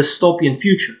a dystopian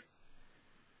future.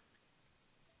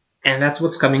 And that's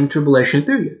what's coming in tribulation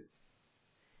period.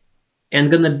 And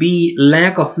gonna be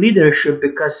lack of leadership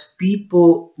because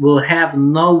people will have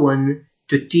no one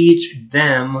to teach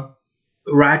them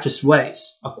righteous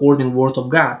ways according to the word of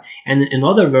God. And in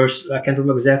other verse, I can't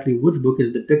remember exactly which book,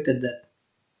 is depicted that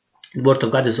the word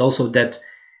of God is also that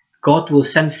God will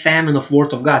send famine of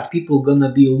word of God. People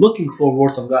gonna be looking for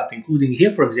word of God, including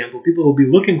here, for example. People will be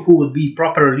looking who will be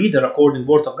proper leader according to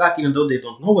word of God, even though they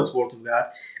don't know what's word of God,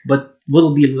 but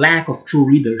will be lack of true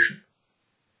leadership.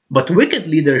 But wicked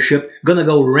leadership gonna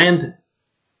go rampant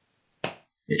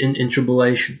in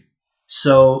tribulation.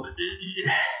 So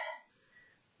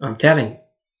I'm telling you,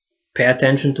 pay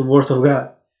attention to word of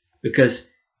God, because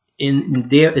in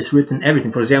there is written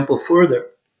everything. For example, further,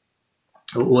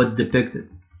 what's depicted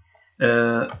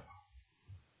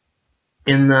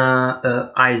in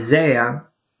Isaiah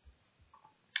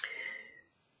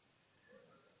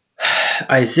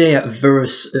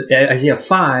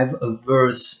 5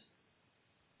 verse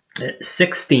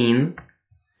 16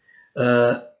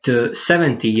 to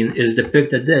 17 is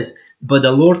depicted this: but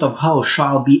the Lord of hosts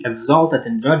shall be exalted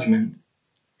in judgment,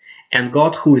 and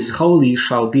God who is holy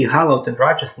shall be hallowed in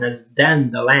righteousness.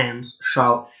 Then the lambs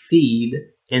shall feed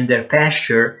in their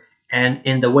pasture, and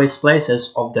in the waste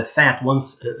places of the fat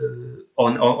ones,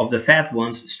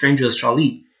 strangers shall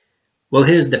eat. Well,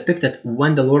 here is depicted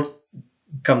when the Lord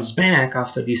comes back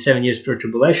after these 7 years of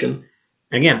tribulation.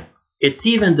 Again, it's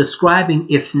even describing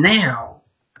if now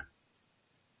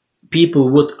people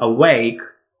would awake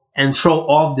and throw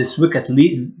off this wicked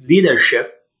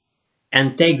leadership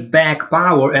and take back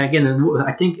power. And again,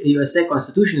 I think the USA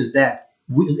Constitution is that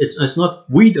it's not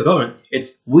we the government,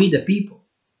 it's we the people.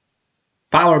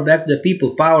 Power back to the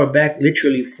people, power back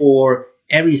literally for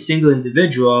every single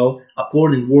individual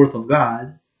according to the word of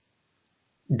God,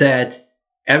 that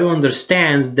everyone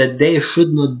understands that they should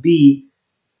not be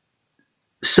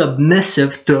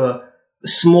submissive to a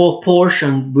small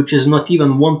portion, which is not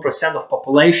even 1% of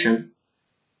population,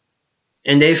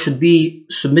 and they should be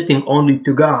submitting only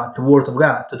to God, to the word of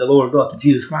God, to the Lord God, to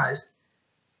Jesus Christ.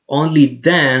 Only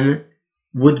then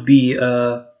would be,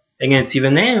 against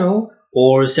even now,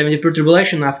 or 70-year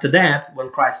tribulation after that,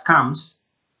 when Christ comes,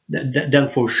 then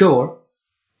for sure,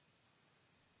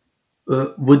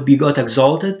 would be God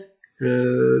exalted,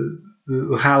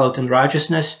 hallowed in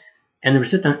righteousness, and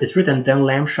it's written, then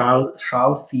lambs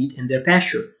shall feed in their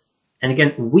pasture. And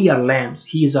again, we are lambs.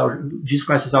 Jesus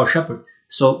Christ is our shepherd.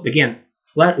 So again,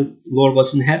 Lord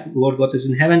God is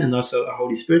in heaven, and also our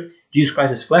Holy Spirit. Jesus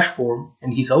Christ is flesh form,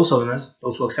 and He's also in us,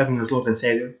 those who accept Him as Lord and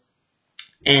Savior.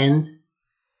 And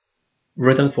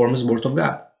written form is Word of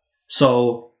God.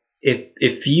 So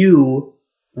if you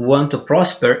want to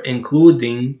prosper,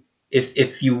 including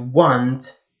if you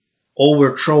want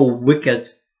overthrow wicked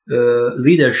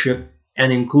leadership,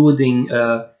 and including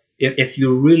if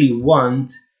you really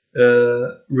want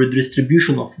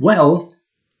redistribution of wealth,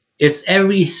 it's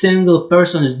every single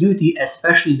person's duty,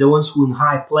 especially the ones who are in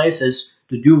high places,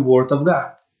 to do word of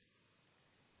God.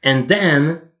 And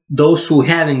then those who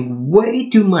having way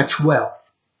too much wealth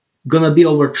gonna be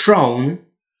overthrown,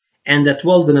 and that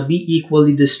wealth gonna be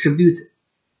equally distributed.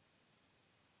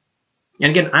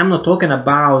 And again, I'm not talking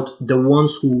about the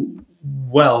ones who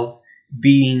wealth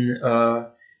being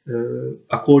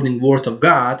according to the word of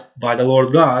God by the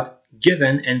Lord God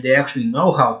given, and they actually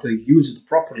know how to use it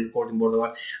properly according to the word of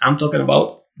God. I'm talking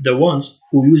about the ones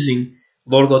who using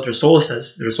Lord God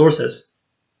resources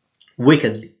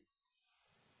wickedly.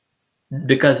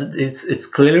 because it's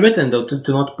clearly written though to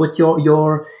not put your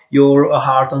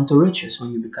heart onto riches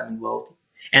when you're becoming wealthy.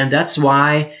 And that's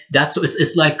why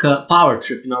it's like a power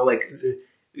trip, like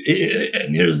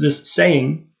and here's this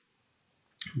saying: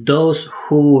 those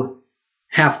who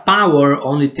have power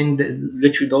only think that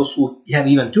literally those who have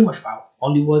even too much power,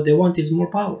 only what they want is more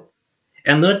power.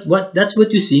 And that's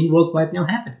what you're seeing worldwide now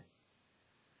happen.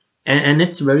 And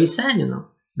it's very sad,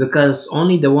 because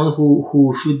only the one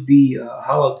who should be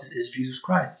hallowed is Jesus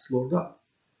Christ, is Lord God.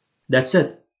 That's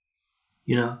it,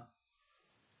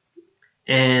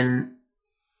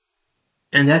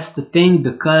 and that's the thing,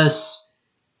 because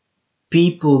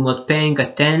people not paying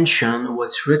attention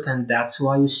what's written. That's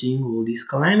why you're seeing all these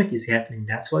calamities happening.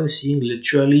 That's why you're seeing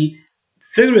literally,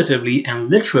 figuratively, and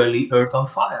literally earth on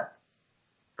fire.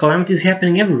 Calamities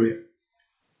happening everywhere.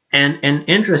 And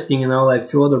interesting, like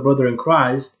through other brother in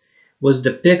Christ was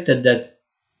depicted that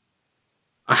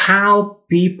how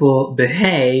people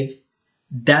behave,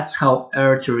 that's how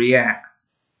earth react.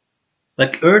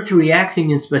 Like earth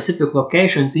reacting in specific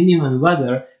locations, in even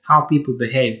weather, how people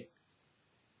behave.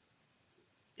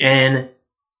 And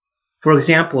for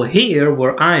example, here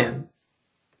where I am,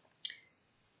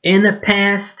 in the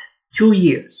past 2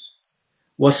 years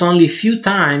was only few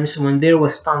times when there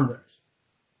was thunder.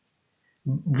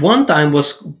 One time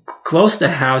was close to the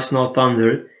house, no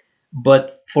thunder,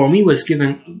 but for me was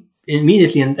given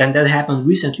immediately, and that happened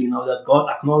recently, that God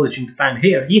acknowledging the time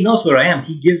here. He knows where I am.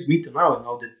 He gives me to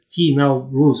know, that He now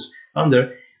rules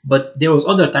thunder. But there was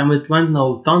other time it went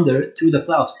thunder through the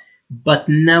clouds, but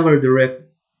never directly.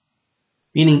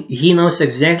 Meaning He knows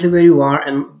exactly where you are.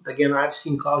 And again, I've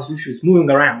seen clouds literally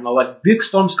moving around. Like big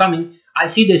storms coming, I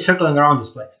see they circling around this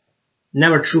place.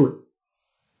 Never true.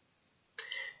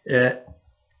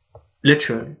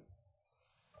 Literally.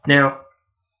 Now,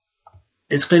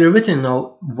 it's clearly written,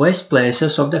 waste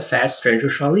places of the fat stranger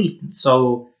shall eat.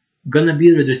 So, gonna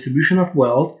be redistribution of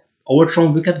wealth,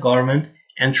 overthrown wicked government,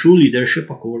 and true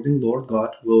leadership according Lord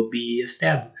God will be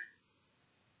established.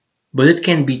 But it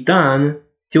can be done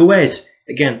 2 ways.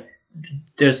 Again,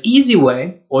 there's easy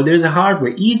way or there's a hard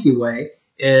way. Easy way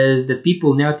is the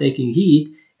people now taking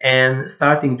heed and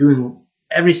starting doing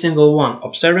every single one,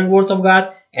 observing word of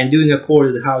God and doing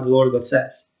according to how the Lord God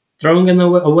says. Throwing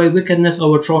away wickedness,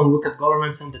 overthrowing wicked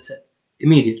governments, and that's it.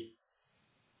 Immediately.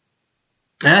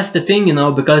 And that's the thing,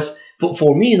 because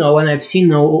for me, when I've seen,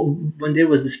 when there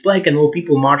was this plague and all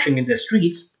people marching in the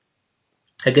streets,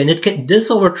 again,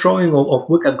 this overthrowing of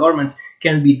wicked governments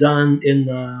can be done in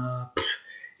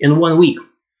 1 week.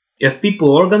 If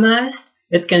people organized,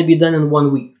 it can be done in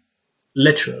 1 week,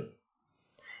 literally.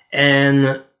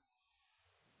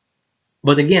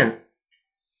 But again,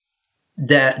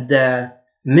 the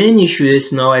main issue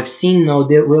is I've seen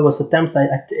there was attempts.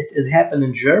 It happened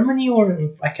in Germany, or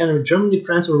I can't remember, Germany,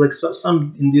 France, or like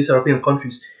some in these European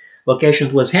countries,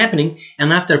 locations was happening,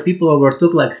 and after people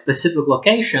overtook like specific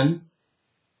location,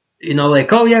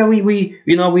 like, oh yeah, we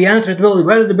entered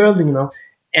the building,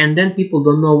 and then people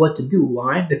don't know what to do.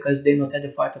 Why? Because they're not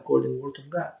edified according to the word of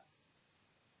God.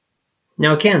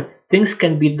 Now again, things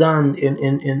can be done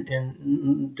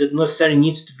in that necessarily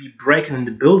needs to be breaking in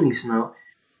the buildings now.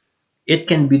 It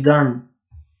can be done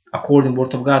according to the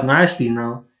word of God nicely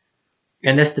now.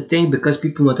 And that's the thing, because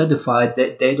people not edified,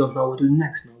 they don't know what to do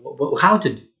next now. How to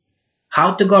do.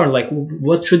 How to govern, like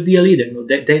what should be a leader.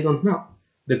 They don't know,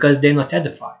 because they're not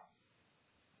edified.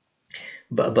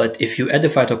 But if you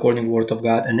edify according to the word of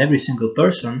God, and every single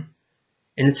person,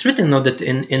 and it's written now that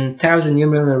in 1,000-year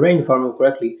millennial reign, if I remember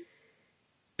correctly,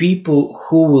 people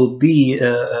who will be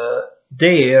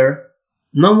there,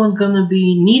 no one gonna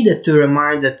be needed to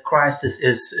remind that Christ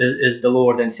is the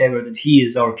Lord and Savior, that He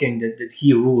is our King, that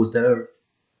He rules the earth,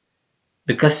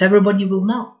 because everybody will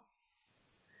know.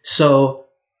 So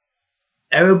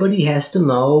everybody has to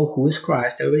know who is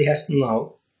Christ. Everybody has to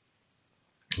know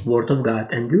the word of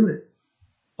God and do it.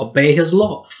 Obey His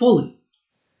law fully.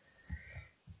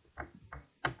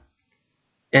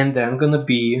 And then gonna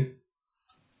be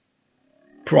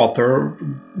proper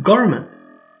government.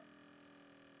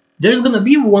 There's gonna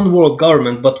be one world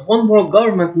government, but one world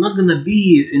government not gonna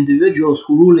be individuals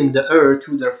who ruling the earth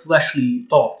through their fleshly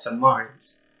thoughts and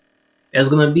minds. It's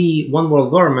gonna be one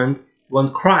world government when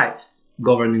Christ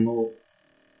governing all.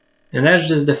 And that's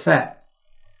just the fact.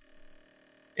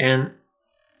 And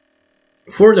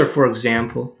further, for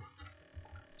example,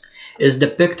 is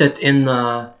depicted in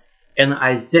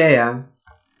Isaiah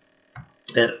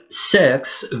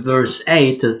 6 verse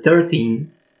 8 to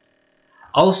 13.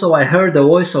 Also I heard the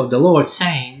voice of the Lord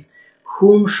saying,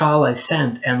 whom shall I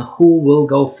send, and who will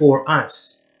go for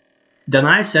us? Then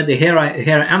I said, here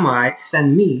am I,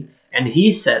 send me. And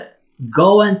He said,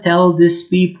 Go and tell these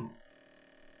people.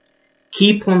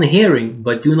 Keep on hearing,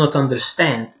 but do not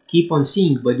understand. Keep on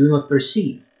seeing, but do not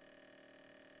perceive.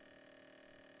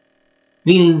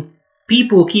 Meaning,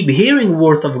 people keep hearing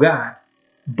word of God,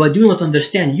 but do not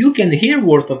understand. You can hear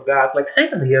word of God like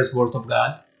Satan hears word of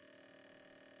God.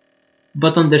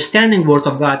 But understanding word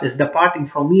of God is departing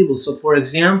from evil. So for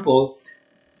example,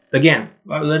 again,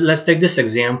 let's take this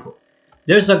example.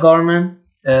 There's a government,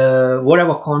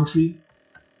 whatever country,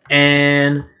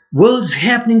 and what's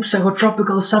happening,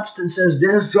 psychotropical substances,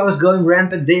 there's drugs going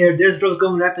rampant there, there's drugs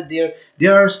going rampant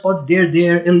there are spots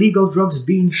there, illegal drugs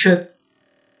being shipped.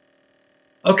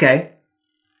 Okay,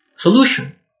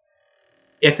 solution.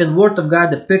 If in word of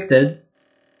God depicted,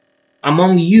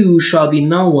 among you shall be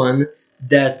no one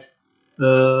that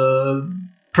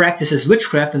practices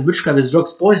witchcraft, and witchcraft is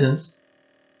drugs, poisons.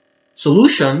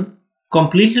 Solution: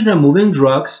 completely removing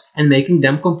drugs and making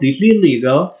them completely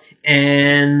illegal,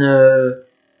 and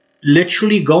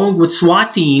literally going with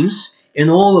SWAT teams in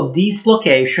all of these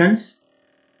locations,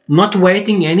 not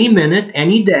waiting any minute,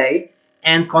 any day,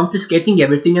 and confiscating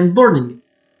everything and burning it.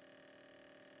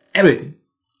 Everything.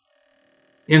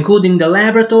 Including the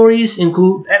laboratories,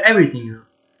 include everything, you know.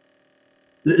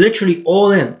 Literally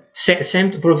all in.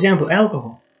 Same, for example,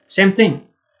 alcohol. Same thing.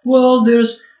 Well,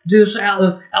 there's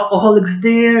alcoholics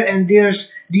there, and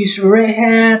there's these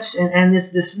rehabs, and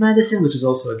it's this medicine, which is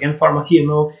also again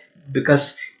pharmaceutical,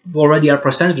 because already are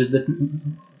percentages that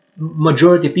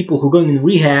majority of people who are going in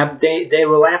rehab, they're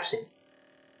relapsing.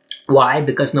 Why?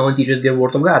 Because no one teaches the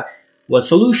word of God. What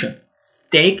solution?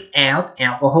 Take out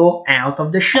alcohol out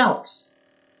of the shelves.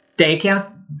 Take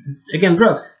out, again,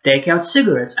 drugs. Take out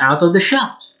cigarettes out of the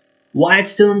shelves. Why it's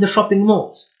still in the shopping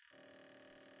malls?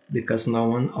 Because no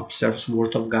one observes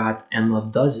word of God and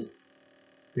not does it.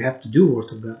 You have to do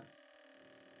word of God.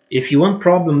 If you want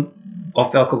problem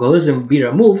of alcoholism be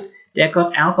removed, take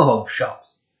out alcohol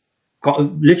shelves.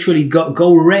 Literally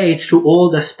go raid through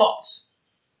all the spots.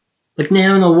 Like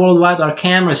now, worldwide are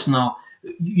cameras now.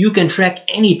 You can track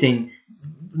anything.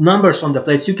 Numbers on the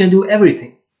plates. You can do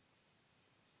everything.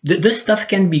 This stuff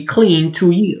can be cleaned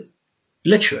through years.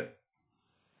 Literally.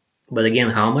 But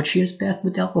again, how much years passed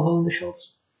with alcohol in the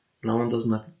shelves? No one does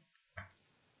nothing.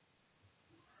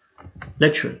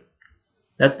 Literally.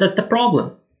 That's the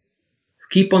problem.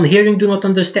 Keep on hearing, do not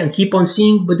understand. Keep on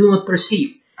seeing, but do not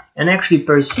perceive. And actually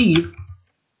perceive,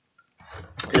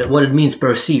 what it means,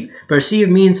 perceive. Perceive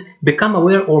means become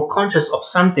aware or conscious of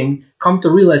something, come to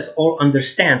realize or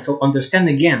understand. So understand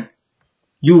again.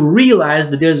 You realize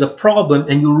that there's a problem,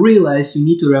 and you realize you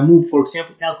need to remove, for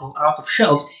example, alcohol out of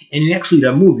shelves, and you're actually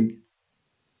removing it.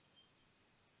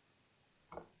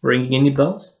 Ringing any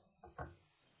bells?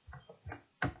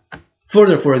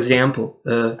 Further, for example,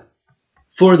 Lord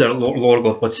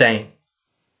God was saying,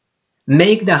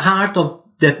 make the heart of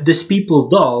this people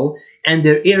dull, and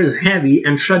their ears heavy,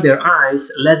 and shut their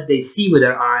eyes, lest they see with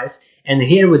their eyes, and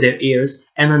hear with their ears,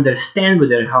 and understand with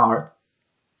their heart.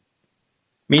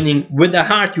 Meaning, with the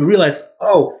heart you realize,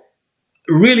 oh,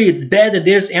 really it's bad that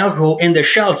there's alcohol in the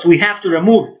shelves, we have to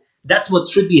remove it. That's what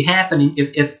should be happening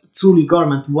if truly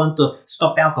government want to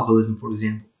stop alcoholism, for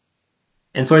example.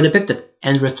 And for depicted,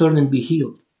 and return and be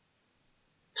healed.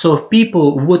 So if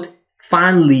people would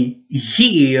finally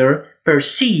hear,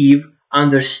 perceive,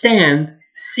 understand,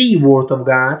 see word of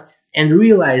God, and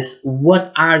realize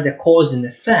what are the cause and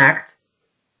effect,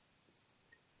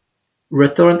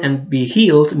 return and be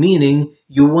healed, meaning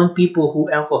you want people who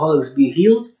alcoholics be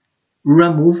healed,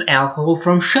 remove alcohol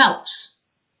from shelves.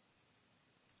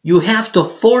 You have to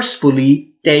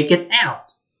forcefully take it out.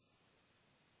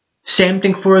 Same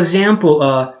thing, for example,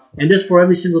 and this for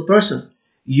every single person.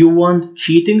 You want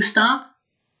cheating stop?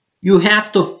 You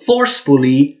have to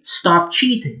forcefully stop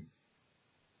cheating.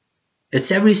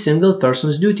 It's every single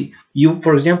person's duty. You,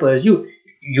 for example, as you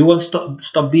want to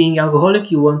stop being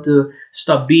alcoholic, you want to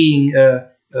stop being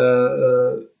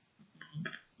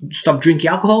stop drinking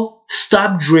alcohol,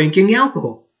 stop drinking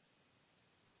alcohol.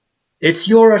 It's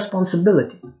your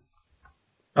responsibility,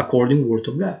 according to the word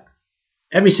of God.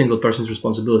 Every single person's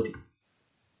responsibility.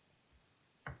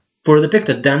 For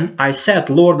depicted, then I said,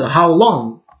 Lord, how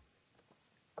long?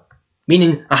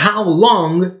 Meaning, how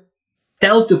long?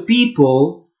 Tell to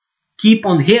people, keep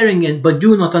on hearing it, but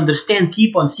do not understand.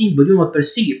 Keep on seeing, but do not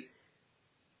perceive.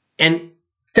 And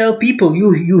tell people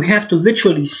you have to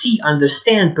literally see,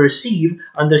 understand, perceive,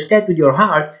 understand with your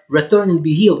heart, return and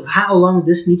be healed. How long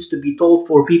this needs to be told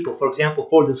for people, for example,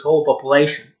 for this whole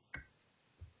population?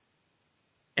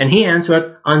 And he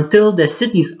answered, until the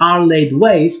cities are laid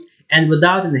waste and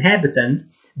without inhabitant,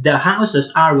 the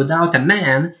houses are without a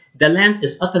man, the land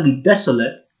is utterly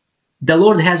desolate, The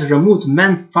Lord has removed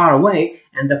men far away,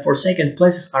 and the forsaken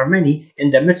places are many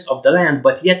in the midst of the land,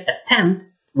 but yet a tenth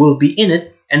will be in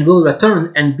it, and will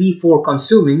return and be for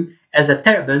consuming, as a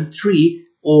terebinth tree,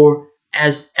 or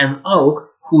as an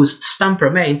oak whose stump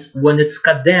remains when it's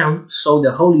cut down, so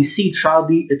the holy seed shall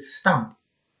be its stump.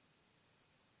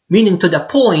 Meaning, to the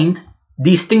point,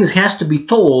 these things has to be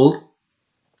told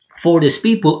for these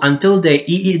people until they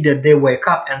either they wake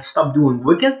up and stop doing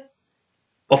wicked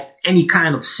of any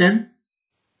kind of sin,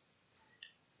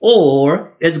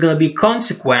 or it's going to be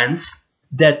consequence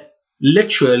that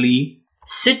literally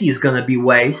city is going to be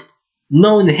waste,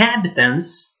 no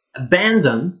inhabitants,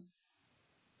 abandoned,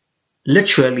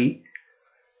 literally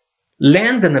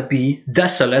land going to be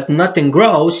desolate, nothing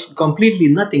grows, completely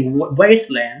nothing,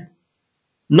 wasteland,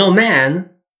 no man,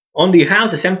 only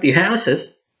houses, empty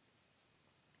houses,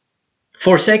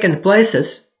 forsaken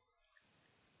places,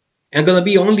 and gonna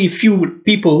be only few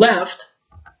people left.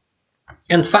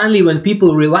 And finally, when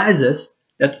people realizes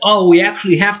that, oh, we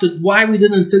actually have to, why we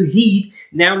didn't take heed,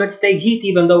 now let's take heed,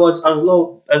 even though as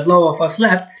low of us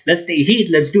left, let's take heed,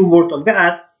 let's do word of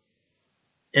God,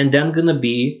 and then gonna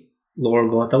be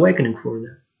Lord God awakening for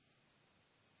them.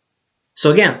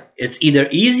 So again, it's either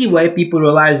easy way, people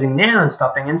realizing now and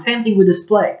stopping, and same thing with this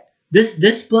plague.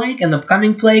 This plague and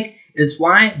upcoming plague is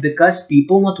why, because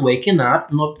people not waking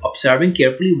up, not observing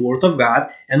carefully word of God,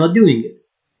 and not doing it.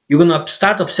 You're gonna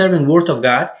start observing word of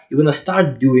God, you're gonna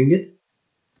start doing it,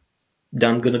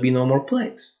 then gonna be no more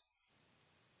plagues.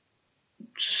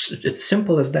 It's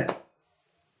simple as that.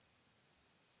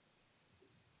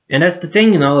 And that's the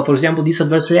thing, for example, these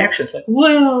adverse reactions, like,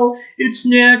 well, it's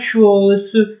natural,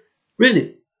 it's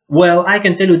really. Well, I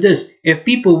can tell you this, if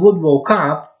people would woke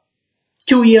up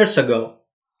 2 years ago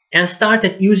and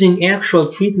started using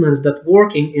actual treatments that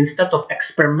working instead of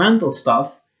experimental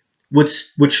stuff,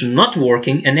 which not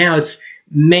working, and now it's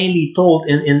mainly told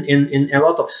in a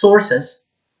lot of sources,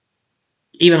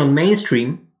 even on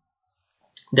mainstream,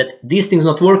 that these things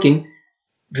not working.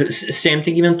 Same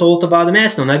thing even told about the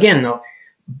mass. Now again, now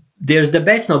there's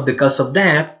debates now because of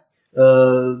that.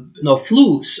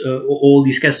 Flus, all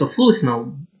these kinds of flus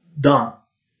now done.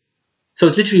 So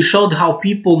it literally showed how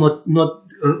people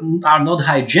are not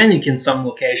hygienic in some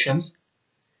locations,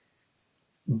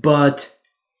 but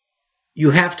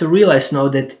you have to realize now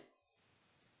that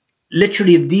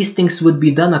literally if these things would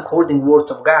be done according to word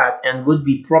of God and would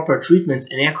be proper treatments,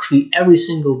 and actually every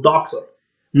single doctor,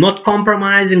 not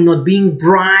compromising, not being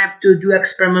bribed to do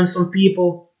experiments on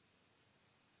people,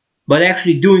 but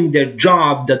actually doing their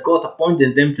job that God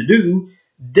appointed them to do,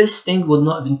 this thing would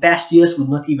not, in past years, would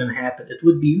not even happen. It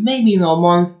would be maybe a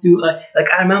month to, like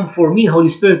I remember for me, Holy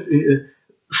Spirit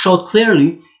showed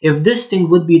clearly, if this thing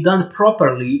would be done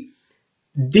properly,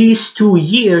 these 2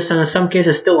 years, and in some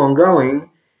cases still ongoing,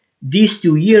 these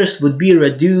 2 years would be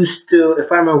reduced to,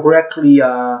 if I remember correctly,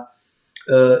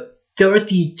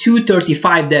 32,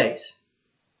 35 days.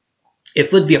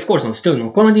 It would be, of course, still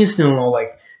no quarantine, still no,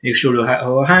 like, make sure you have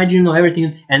hygiene,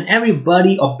 everything, and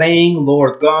everybody obeying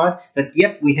Lord God, that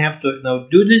yep, we have to now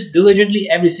do this diligently,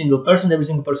 every single person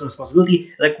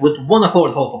responsibility, like with one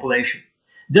accord, whole population.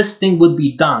 This thing would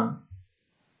be done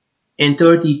in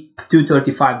 30 to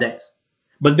 35 days.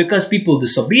 But because people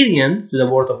disobedient to the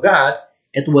word of God,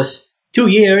 it was 2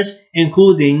 years,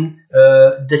 including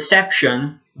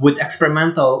deception with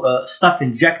experimental stuff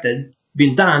injected,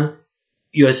 been done,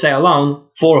 USA alone,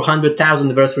 400,000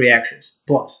 adverse reactions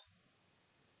plus.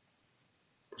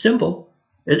 Simple.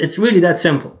 It's really that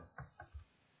simple.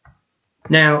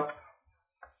 Now,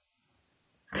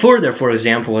 further, for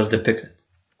example, as depicted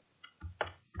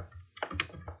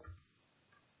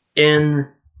in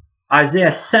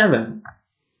Isaiah 7,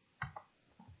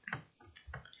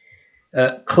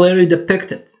 clearly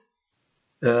depicted,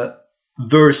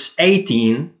 verse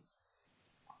 18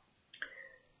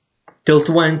 till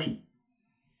 20.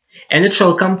 And it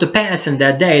shall come to pass in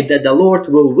that day that the Lord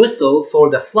will whistle for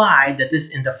the fly that is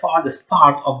in the farthest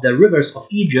part of the rivers of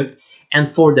Egypt, and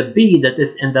for the bee that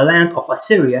is in the land of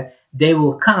Assyria. They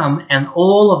will come, and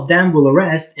all of them will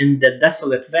rest in the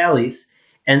desolate valleys,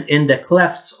 and in the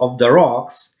clefts of the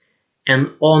rocks,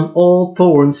 and on all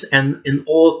thorns, and in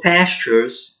all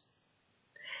pastures.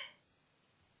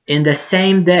 In the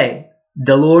same day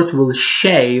the Lord will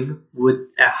shave with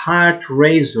a hard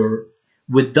razor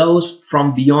with those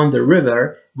from beyond the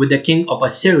river, with the king of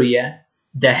Assyria,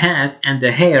 the head and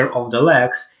the hair of the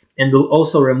legs, and will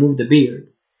also remove the beard.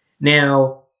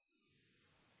 Now,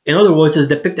 in other words, is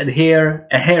depicted here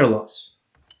a hair loss.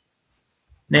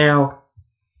 Now,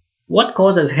 what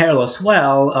causes hair loss?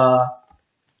 Well,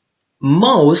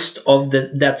 most of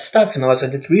that stuff, as I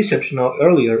did research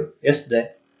earlier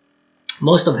yesterday,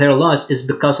 most of hair loss is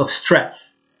because of stress.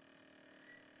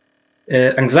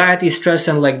 Anxiety, stress,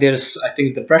 and like there's, I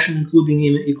think, depression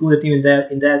included in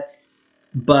that.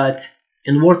 But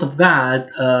in Word of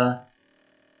God,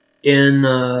 in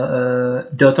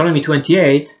Deuteronomy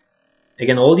 28,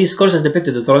 again, all these courses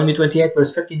depicted Deuteronomy 28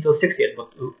 verse 15 till 68.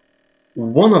 But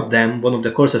one of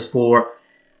the courses for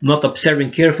not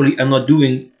observing carefully and not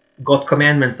doing God's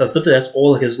commandments as little as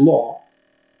all His law,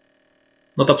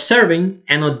 not observing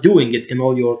and not doing it in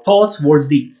all your thoughts, words,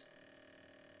 deeds.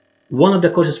 One of the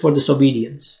causes for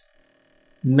disobedience,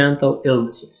 mental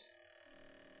illnesses.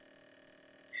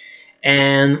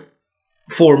 And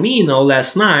for me,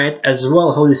 last night as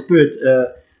well, Holy Spirit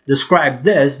described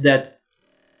that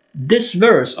this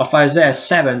verse of Isaiah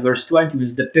 7 verse 20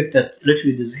 was depicted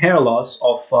literally this hair loss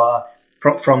of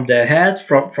from the head,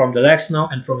 from the legs now,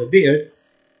 and from the beard.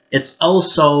 It's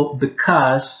also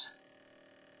because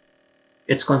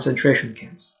it's concentration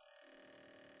camps.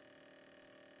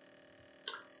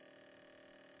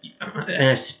 And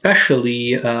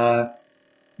especially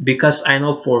because I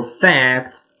know for a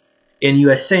fact in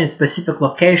USA in specific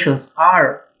locations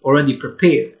are already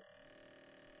prepared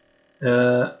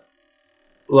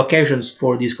locations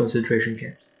for these concentration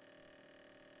camps.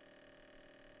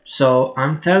 So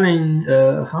I'm telling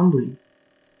humbly,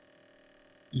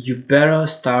 you better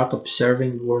start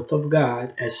observing the Word of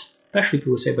God, especially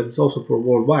people say, but it's also for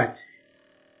worldwide.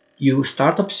 You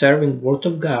start observing the Word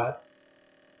of God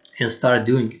and start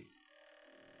doing it.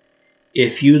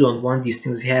 If you don't want these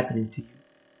things happening to you.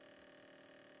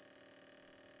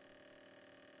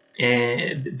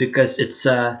 And because it's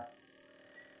a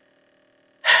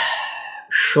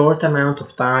short amount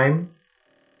of time,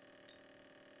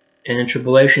 and in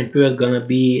tribulation period gonna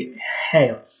be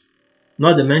chaos.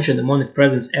 Not to mention demonic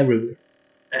presence everywhere.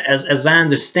 As I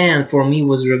understand, for me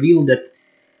was revealed that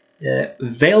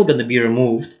veil gonna be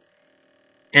removed,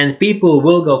 and people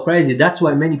will go crazy. That's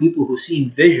why many people who see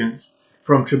visions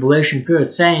from tribulation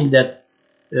period saying that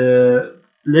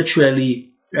literally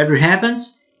whatever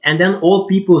happens, and then all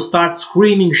people start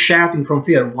screaming, shouting from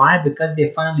fear. Why? Because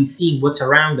they're finally seeing what's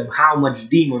around them, how much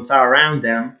demons are around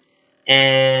them,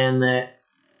 and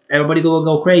everybody will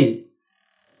go crazy.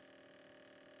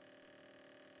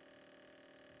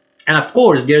 And of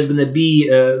course, there's gonna be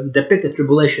depicted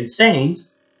tribulation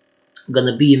saints,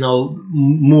 gonna be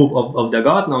move of the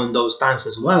God now in those times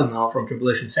as well now from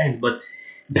tribulation saints, but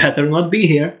better not be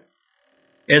here.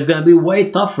 It's gonna be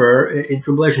way tougher in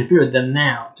tribulation period than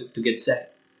now to get saved.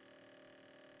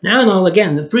 Now,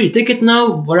 again, the free ticket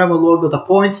now, whatever Lord got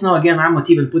appoints now, again, I'm not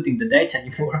even putting the dates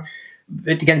anymore.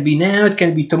 It can be now, it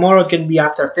can be tomorrow, it can be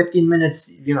after 15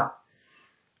 minutes,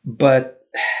 But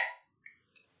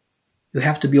you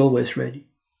have to be always ready.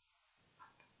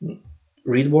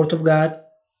 Read the Word of God,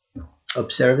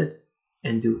 observe it,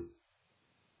 and do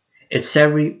it. It's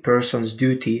every person's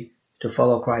duty to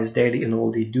follow Christ daily in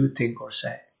all they do, think, or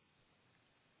say.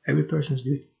 Every person's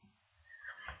duty.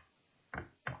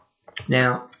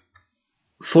 Now,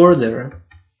 further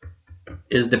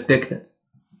is depicted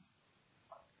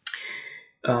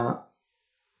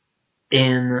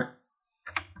in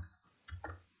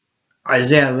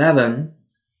Isaiah 11,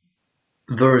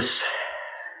 verse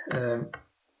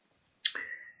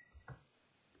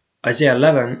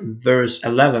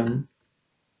 11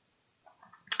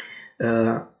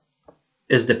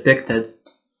 is depicted.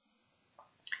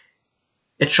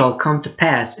 It shall come to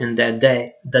pass in that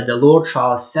day that the Lord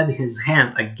shall set his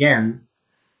hand again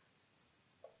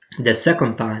the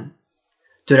second time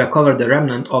to recover the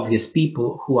remnant of his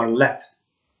people who are left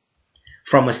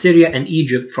from Assyria and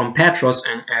Egypt, from Patros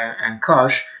and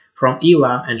Cush, from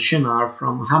Elam and Shinar,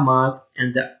 from Hamath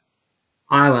and the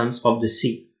islands of the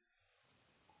sea.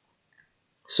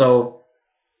 So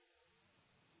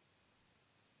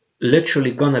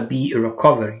literally gonna be a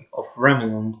recovery of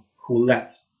remnant who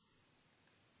left.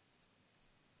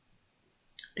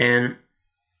 And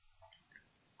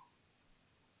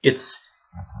it's,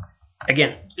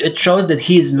 again, it shows that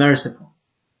he is merciful.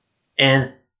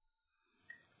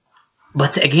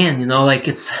 But again, like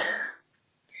it's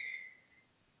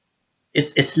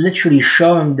literally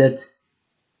showing that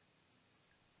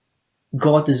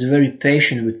God is very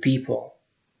patient with people,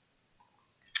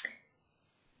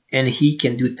 and he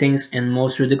can do things in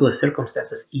most ridiculous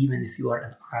circumstances, even if you are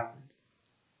an island.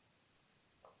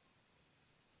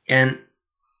 And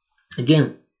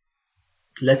again,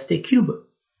 let's take Cuba.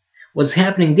 What's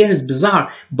happening there is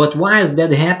bizarre, but why is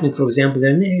that happening? For example,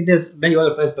 there's many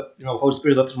other places, but Holy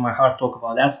Spirit got to my heart talk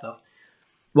about that stuff.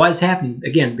 Why is happening?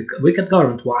 Again, because wicked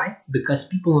government. Why? Because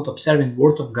people not observing the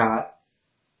Word of God,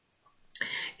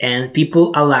 and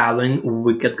people allowing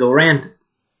wicked go rampant.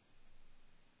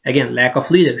 Again, lack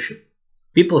of leadership.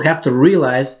 People have to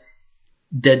realize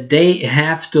that they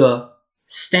have to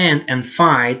stand and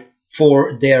fight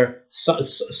for their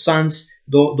sons,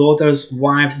 daughters,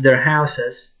 wives, their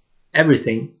houses,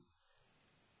 everything,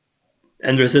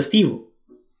 and resist evil.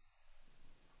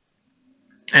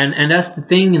 And that's the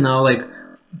thing, like,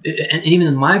 and even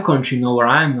in my country, where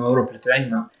I'm, Europe,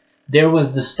 Lithuania, there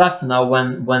was the stuff,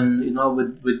 when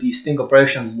with these sting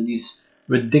operations, with these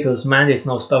ridiculous mandates,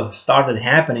 stuff started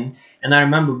happening, and I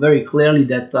remember very clearly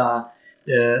that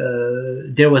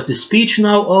there was the speech,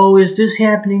 oh, is this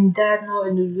happening, that, no,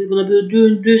 and we're gonna be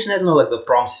doing this and that, like the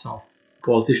promises of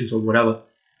politicians or whatever,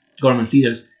 government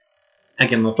leaders.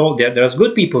 Again, not all there's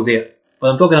good people there,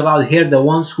 but I'm talking about here the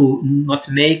ones who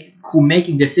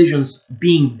making decisions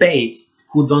being babes,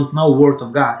 who don't know word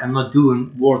of God and not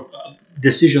doing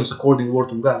decisions according to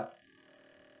word of God.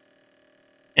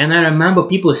 And I remember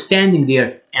people standing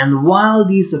there, and while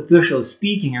these officials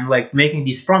speaking and like making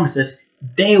these promises,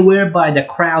 they were by the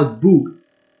crowd booed.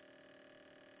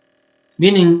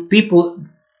 Meaning people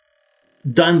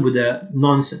done with the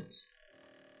nonsense.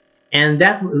 And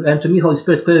to me, Holy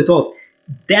Spirit clearly told,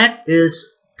 that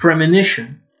is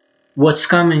premonition. What's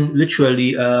coming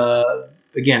literally,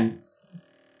 again,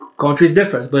 countries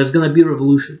differ, but it's going to be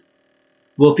revolution.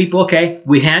 Well, people, okay,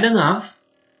 we had enough,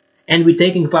 and we're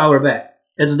taking power back.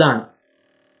 It's done.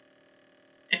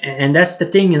 And that's the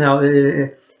thing,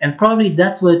 and probably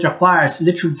that's what it requires,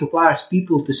 literally requires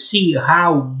people to see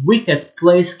how wicked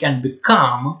place can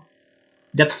become,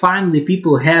 that finally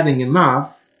people having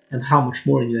enough, and how much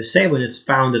more in USA when it's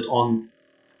founded on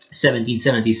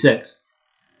 1776.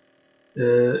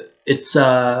 It's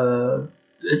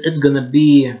gonna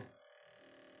be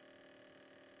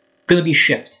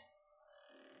shift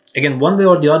again, one way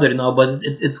or the other, but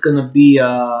it's gonna be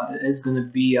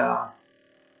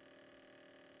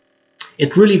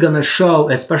it's really gonna show,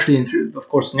 especially of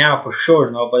course now for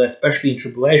sure, but especially in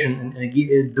tribulation,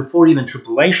 and before even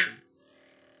tribulation,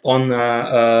 on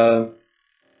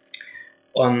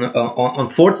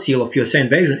fourth seal of USA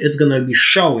invasion, it's gonna be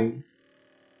showing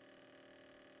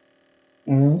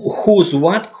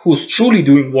who's truly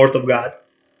doing word of God,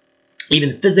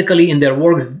 even physically in their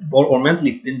works, or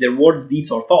mentally in their words,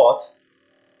 deeds, or thoughts,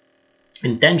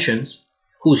 intentions,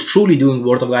 who's truly doing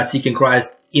word of God, seeking Christ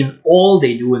in all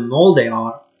they do and all they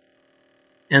are,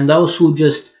 and those who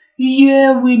just,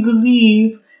 we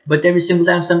believe, but every single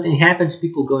time something happens,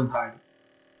 people go and hide.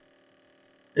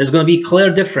 There's going to be a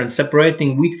clear difference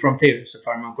separating wheat from tares, if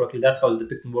I remember correctly. That's how it's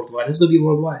depicted in worldwide. It's going to be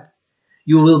worldwide.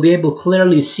 You will be able to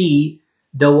clearly see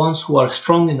the ones who are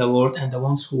strong in the Lord and the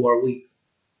ones who are weak.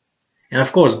 And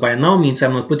of course, by no means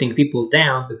I'm not putting people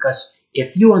down, because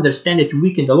if you understand that you're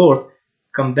weak in the Lord,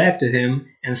 come back to Him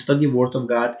and study the Word of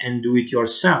God and do it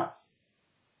yourself,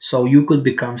 so you could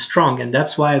become strong. And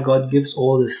that's why God gives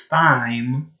all this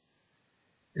time,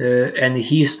 and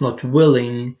He's not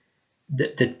willing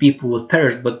that people would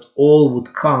perish, but all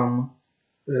would come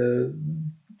to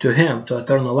Him, to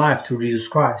eternal life through Jesus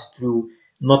Christ, through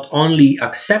not only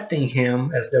accepting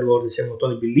Him as their Lord and Savior, not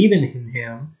only believing in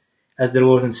Him as their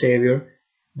Lord and Savior,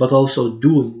 but also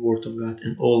doing the Word of God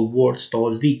in all words,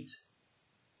 thoughts, deeds.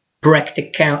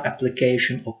 Practical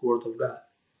application of Word of God.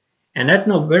 And that's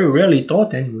not very rarely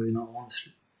taught anyway,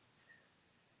 honestly.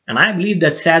 And I believe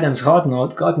that Satan's God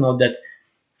note that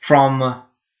from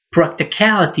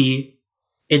practicality,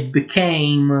 it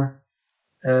became,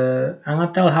 I'm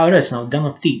not telling how it is now, den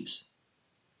of thieves.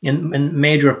 In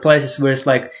major places where it's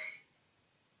like,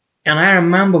 and I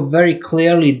remember very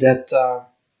clearly that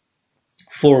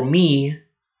for me,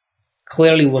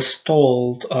 clearly was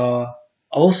told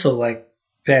also like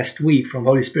past week from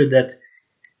Holy Spirit that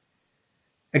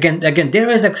again there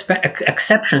is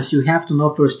exceptions. You have to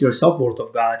know first yourself Word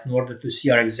of God in order to see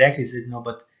how exactly is it,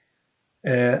 but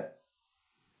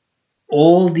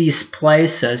all these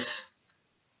places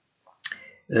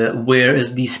where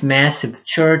is these massive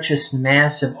churches,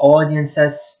 massive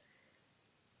audiences,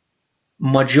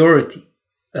 majority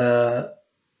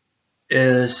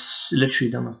is literally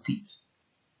done of thieves.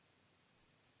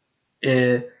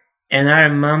 And I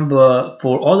remember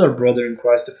for other brother in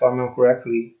Christ, if I remember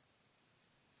correctly,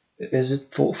 is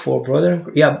it for brother?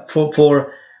 Yeah,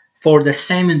 for the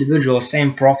same individual,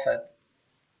 same prophet,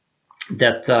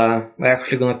 that I'm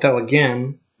actually gonna tell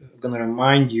again. I'm gonna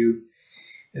remind you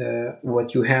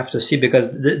what you have to see, because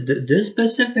this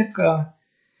specific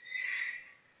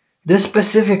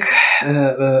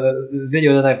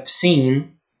video that I've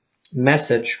seen,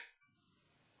 message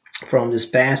from this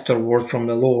pastor, word from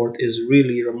the Lord, is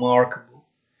really remarkable.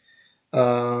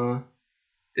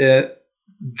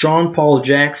 John Paul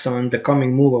Jackson, The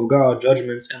Coming Move of God,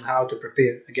 Judgments and How to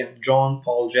Prepare. Again, John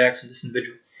Paul Jackson, this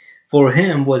individual. For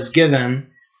him was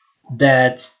given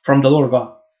that from the Lord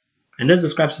God. And this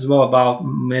describes as well about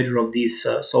major of these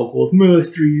so-called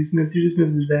mysteries,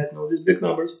 that, these big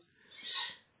numbers.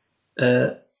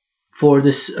 For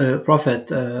this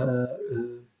prophet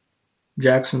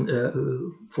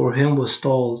Jackson, for him was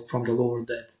told from the Lord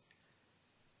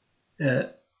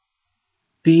that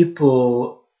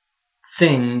people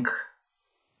think,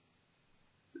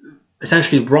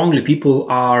 essentially wrongly, people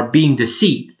are being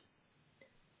deceived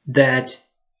that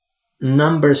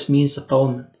numbers means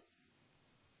atonement.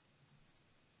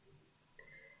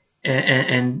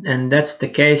 And that's the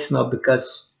case now,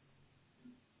 because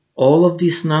all of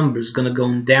these numbers gonna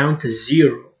go down to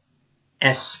zero,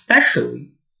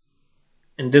 especially,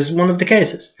 and this is one of the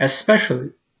cases,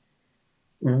 especially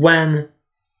when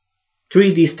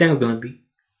 3D things gonna be.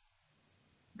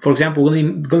 For example,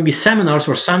 going to be seminars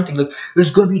or something like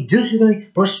there's going to be this, there's going to be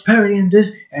prosperity and this,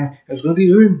 and there's going to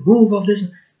be a remove of this.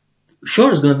 Sure,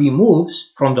 there's going to be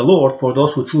moves from the Lord for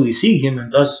those who truly seek Him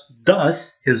and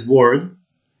does His word,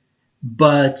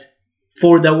 but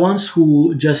for the ones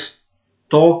who just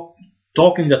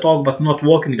talking the talk but not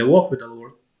walking the walk with the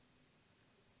Lord,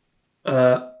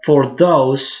 for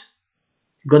those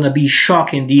gonna be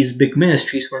shocking these big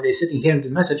ministries when they're sitting hearing the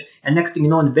message, and next thing you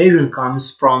know, invasion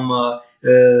comes from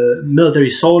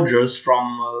military soldiers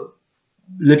from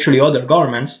literally other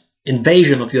governments,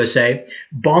 invasion of USA,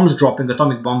 bombs dropping,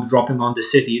 atomic bombs dropping on the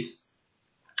cities,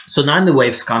 tsunami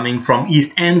waves coming from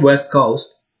east and west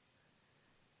coast,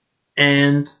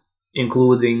 and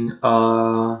including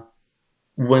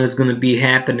when it's going to be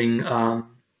happening,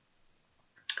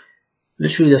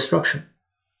 literally destruction.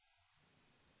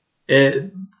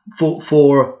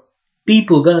 For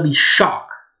people gonna be shocked,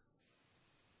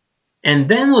 and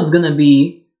then what's gonna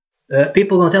be,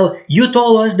 people gonna tell you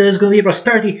told us there's gonna be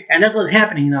prosperity, and that's what's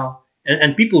happening now,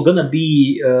 and people gonna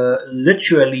be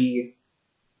literally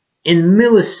in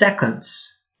milliseconds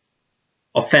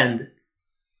offended,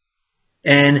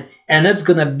 and it's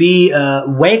gonna be a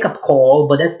wake-up call.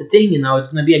 But that's the thing, it's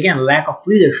gonna be again lack of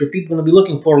leadership. People gonna be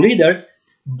looking for leaders,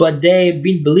 but they've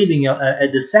been believing a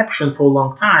deception for a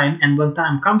long time, and when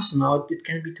time comes now, it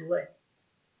can be too late.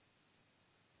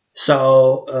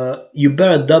 So you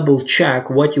better double check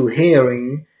what you're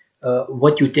hearing,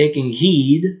 what you're taking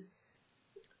heed,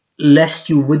 lest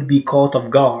you would be caught off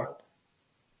guard,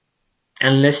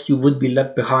 and lest you would be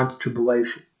left behind the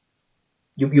tribulation.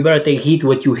 You better take heed to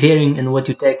what you're hearing and what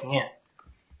you're taking in.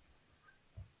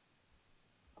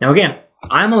 Now again,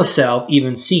 I myself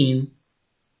even seen,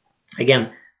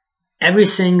 again, every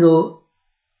single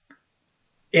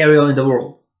area in the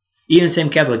world, even same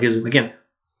Catholicism, again,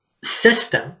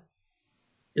 system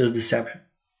is deception.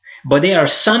 But there are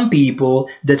some people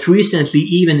that recently,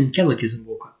 even in Catholicism,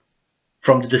 woke up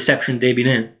from the deception they've been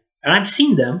in. And I've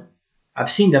seen them. I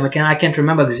can't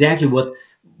remember exactly what,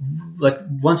 like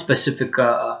one specific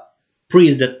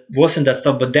priest that wasn't that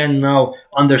stuff, but then now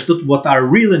understood what are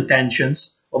real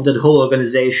intentions of that whole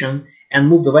organization and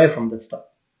moved away from that stuff.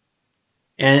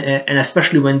 And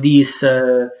especially when these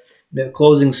the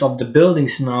closings of the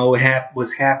buildings now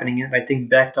was happening, I think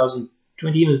back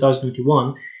 2020, even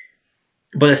 2021.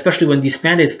 But especially when these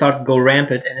mandates start to go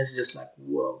rampant, and it's just like,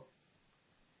 whoa.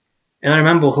 And I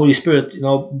remember Holy Spirit,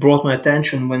 brought my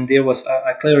attention when there was.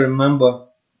 I clearly remember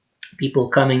people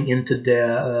coming into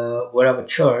the whatever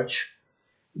church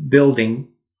building.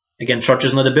 Again, church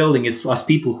is not a building; it's us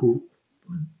people who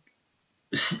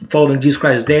following Jesus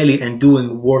Christ daily and doing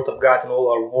the Word of God in all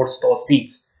our words, thoughts,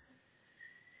 deeds.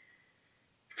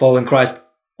 Following Christ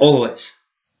always,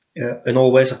 and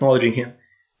always acknowledging Him.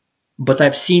 But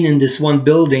I've seen in this one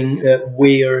building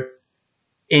where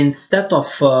instead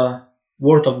of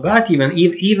Word of God,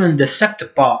 even the scepter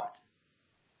part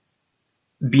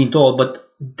being told,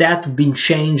 but that being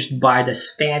changed by the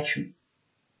statue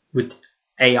with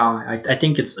AI. I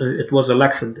think it was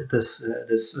Alexa.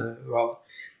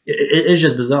 It's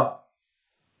just bizarre.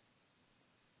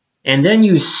 And then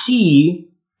you see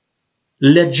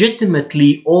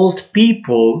legitimately old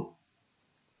people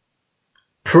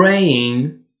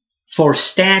praying for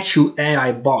statue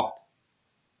AI bot.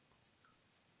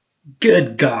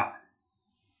 Good God.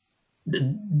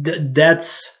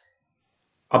 That's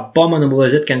abominable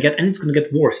as it can get, and it's going to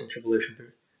get worse in tribulation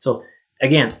period. So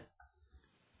again,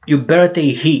 you better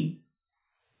take heed.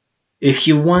 If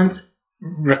you want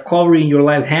recovery in your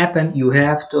life happen, you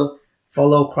have to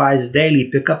follow Christ daily.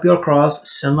 Pick up your cross,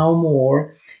 sin no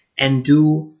more, and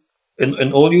do,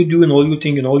 and all you do and all you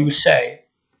think and all you say,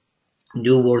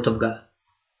 do Word of God.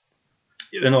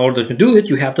 In order to do it,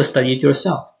 you have to study it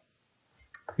yourself.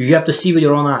 You have to see with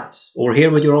your own eyes or hear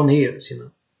with your own ears,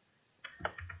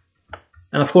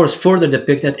 And of course, further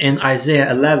depicted in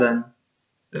Isaiah 11,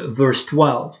 verse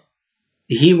 12,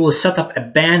 he will set up a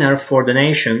banner for the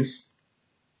nations,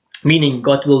 meaning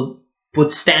God will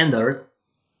put standard,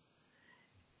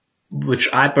 which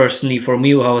I personally, for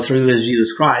me, I was really as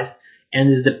Jesus Christ, and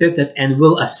is depicted, and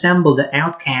will assemble the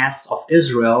outcasts of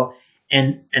Israel.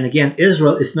 And again,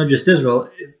 Israel is not just Israel.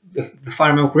 If I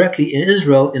remember correctly, in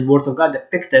Israel, in Word of God,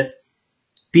 depicted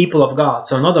people of God.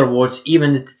 So in other words,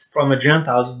 even if it's from the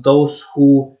Gentiles, those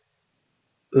who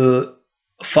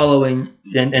following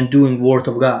and doing Word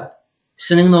of God,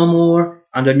 sinning no more,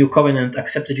 under new covenant,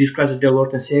 accepted Jesus Christ as their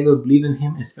Lord and Savior, believe in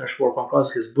Him, His finished work on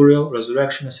cross, His burial,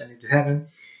 resurrection, ascending to heaven.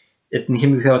 In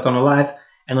Him we have eternal life,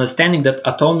 and understanding that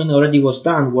atonement already was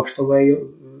done, washed away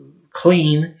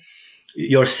clean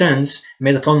your sins,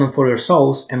 made atonement for your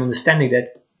souls, and understanding that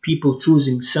people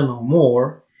choosing sin no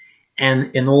more,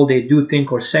 and in all they do,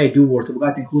 think, or say, do Word of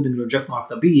God, including reject mark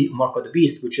of the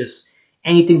beast, which is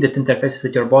anything that interfaces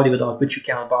with your body without which you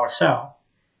cannot bow or sell.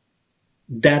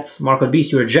 That's mark of the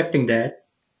beast. You're rejecting that,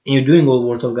 and you're doing all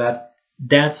Word of God.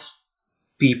 That's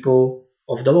people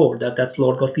of the Lord. That's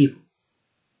Lord God people.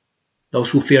 Those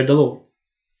who fear the Lord.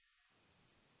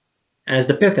 And as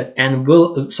depicted,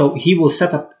 so he will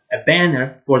set up a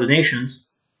banner for the nations,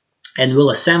 and will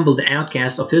assemble the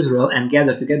outcasts of Israel and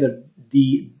gather together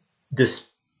this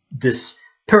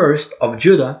dispersed of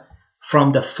Judah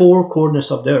from the four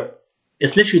corners of the earth.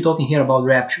 It's literally talking here about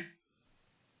rapture.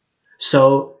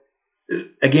 So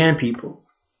again, people,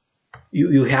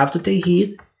 you have to take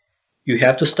heed. You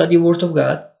have to study the Word of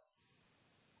God.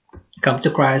 Come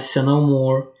to Christ, sin no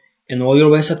more. In all your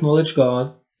ways acknowledge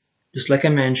God. Just like I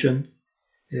mentioned,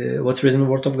 what's written in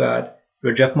the Word of God.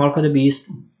 Reject mark of the beast,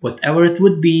 whatever it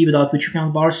would be, without which you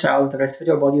cannot bow or sell. The rest of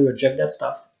your body, reject that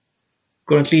stuff.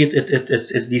 Currently,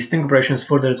 it's these thing operations.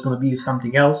 Further, it's going to be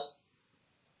something else.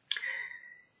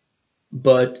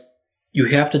 But you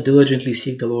have to diligently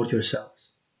seek the Lord yourselves.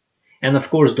 And of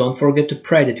course, don't forget to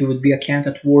pray that you would be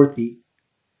accounted worthy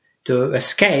to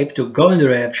escape, to go in the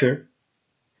rapture.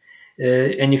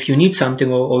 And if you need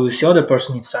something, or you see other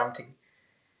person needs something,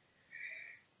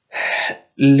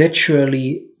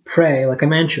 literally pray, like I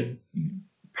mentioned.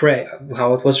 Pray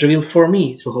how it was revealed for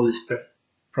me through Holy Spirit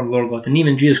from Lord God, and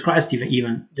even Jesus Christ.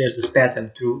 Even there's this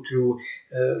pattern through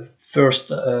first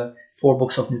 4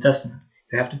 books of New Testament.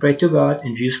 You have to pray to God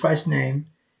in Jesus Christ's name,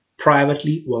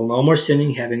 privately, while no more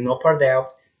sinning, having no part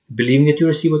doubt, believing that you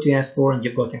receive what you ask for, and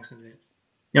give God thanks in advance.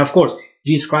 Now, of course,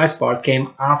 Jesus Christ's part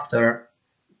came after,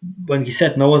 when He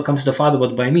said, "No one comes to the Father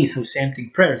but by me." So same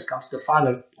thing, prayers comes to the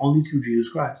Father only through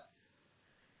Jesus Christ.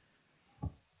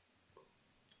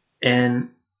 And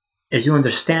as you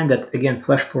understand that, again,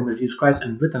 flesh form is Jesus Christ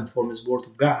and written form is Word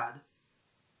of God,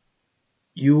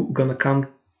 you're gonna come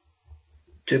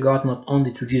to God not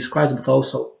only through Jesus Christ, but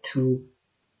also through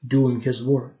doing His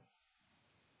Word.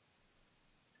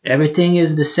 Everything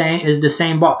is the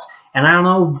same box. And I don't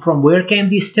know from where came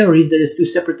these theories that it's two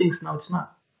separate things. No, it's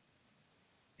not.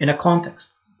 In a context,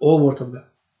 all Word of God.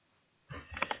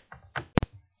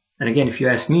 And again, if you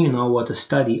ask me, what to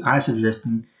study, I suggest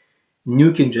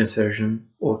New King James Version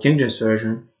or King James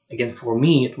Version. Again, for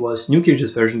me, it was New King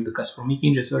James Version, because for me,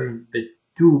 King James Version a bit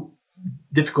too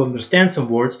difficult to understand some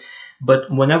words. But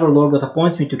whenever Lord God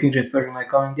appoints me to King James Version, I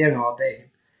come in there and I'll obey Him.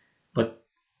 But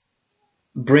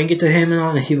bring it to Him,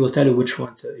 and He will tell you which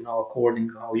one to, according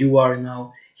to how you are,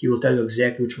 He will tell you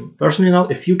exactly which one. Personally,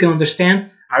 if you can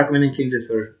understand, I recommend King James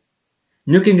Version.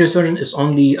 New King James Version is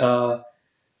only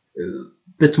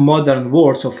bit modern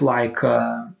words of like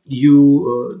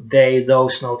you, they,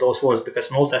 those, those words, because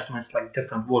in Old Testament it's like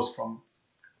different words from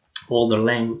older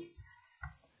language.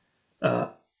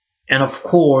 And of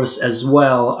course, as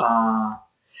well,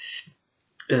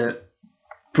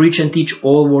 preach and teach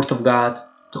all Word of God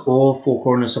to all four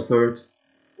corners of earth,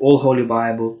 all Holy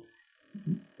Bible,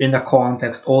 in the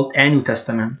context, Old and New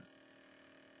Testament,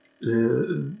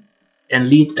 and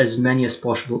lead as many as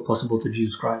possible to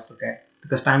Jesus Christ, okay?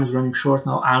 Because time is running short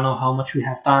now. I don't know how much we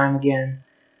have time again.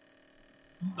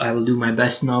 I will do my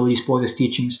best now with these podcast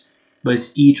teachings, but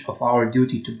it's each of our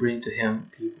duty to bring to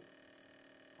Him people.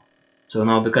 So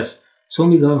now, because soon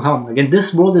we go home. Again,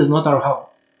 this world is not our home.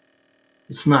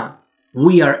 It's not.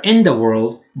 We are in the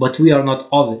world, but we are not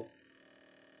of it.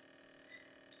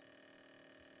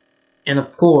 And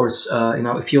of course,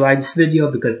 if you like this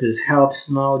video, because this helps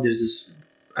there's this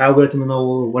algorithm,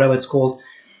 or whatever it's called.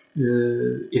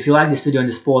 If you like this video and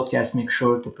this podcast, make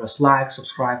sure to press like,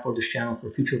 subscribe for this channel for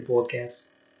future podcasts.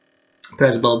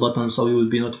 Press the bell button so you will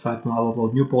be notified when I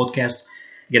upload new podcasts.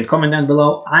 Again, comment down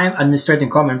below. I'm administrating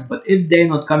comments, but if they're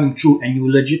not coming true and you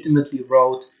legitimately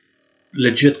wrote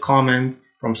legit comment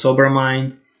from sober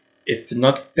mind, if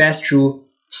not passed through,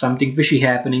 something fishy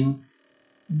happening,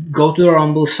 go to the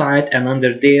Rumble site, and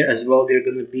under there as well, there's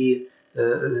gonna be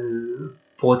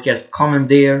podcast comment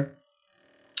there.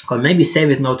 Or maybe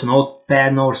save it to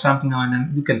notepad or something, and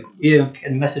then you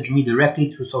can message me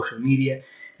directly through social media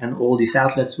and all these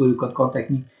outlets where you can contact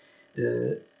me.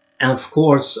 And of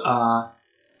course,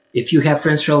 if you have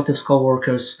friends, relatives,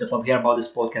 co-workers that love to hear about this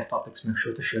podcast topics, make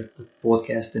sure to share the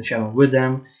podcast and channel with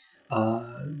them.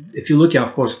 If you're looking,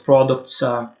 of course, products,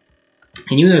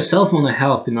 and you yourself want to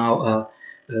help,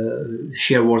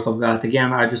 share word of God.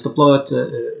 Again, I just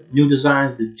uploaded new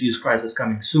designs. The Jesus Christ is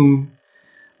coming soon.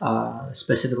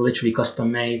 Specifically, literally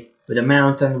custom made with a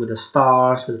mountain, with the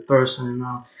stars, with a person.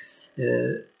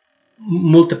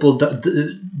 Multiple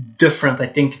different, I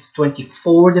think it's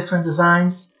 24 different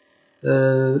designs,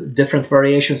 different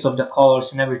variations of the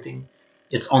colors and everything.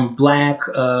 It's on black,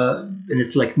 and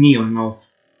it's like neon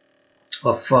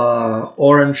of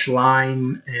orange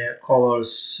lime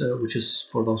colors, which is,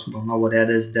 for those who don't know what that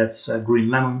is, that's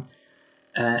green lemon,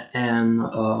 and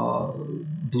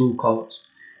blue colors.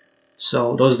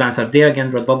 So those designs are there.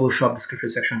 Again, Redbubble shop description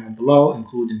section down below,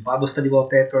 including Bible study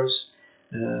wallpapers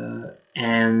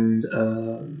and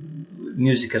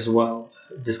music as well.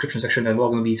 Description section down below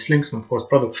going to be links, and of course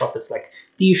product shop. It's like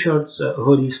t-shirts,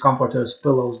 hoodies, comforters,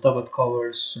 pillows, dovet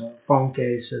covers, phone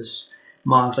cases,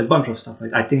 mugs, like a bunch of stuff.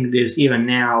 Like, I think there's even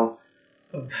now,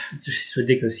 it's just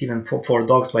ridiculous, even for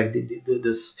dogs, like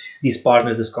these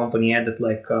partners, this company added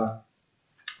like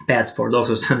pads for dogs,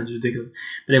 or something ridiculous.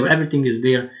 But anyway, everything is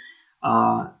there.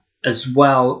 As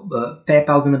well,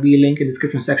 PayPal gonna be a link in the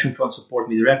description section if you want to support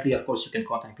me directly. Of course, you can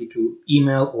contact me through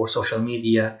email or social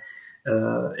media,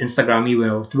 Instagram,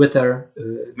 email, Twitter.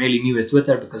 Mainly me with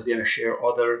Twitter, because there I share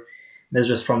other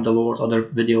messages from the Lord, other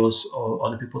videos, or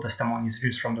other people testimonies,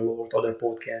 dreams from the Lord, other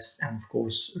podcasts, and of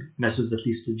course messages that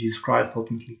leads to Jesus Christ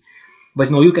ultimately. But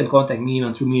no, you can contact me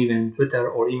even through me, even Twitter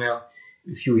or email,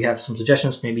 if you have some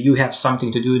suggestions. Maybe you have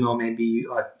something to do, maybe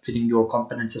you are fitting your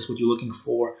competences, what you're looking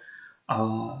for.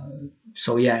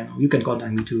 So yeah, you can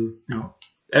contact me too.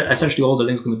 Essentially all the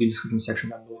links going to be in the description section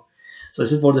down below. So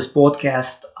that's it for this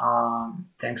podcast.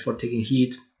 Thanks for taking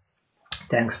heed.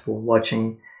 Thanks for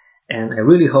watching, and I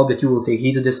really hope that you will take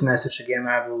heed to this message. Again,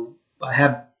 I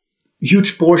have a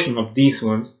huge portion of these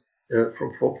ones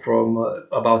from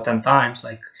about 10 times.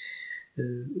 Like,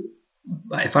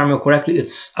 if I remember correctly,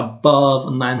 it's above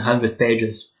 900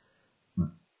 pages.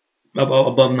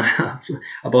 Above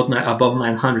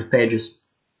 900 pages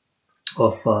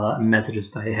of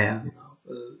messages that I have.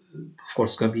 Of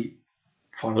course, it's going to be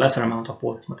far lesser amount of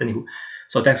words, but anyway.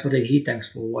 So thanks for the heat. Thanks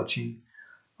for watching.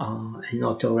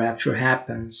 Till rapture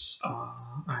happens,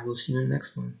 I will see you in the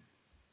next one.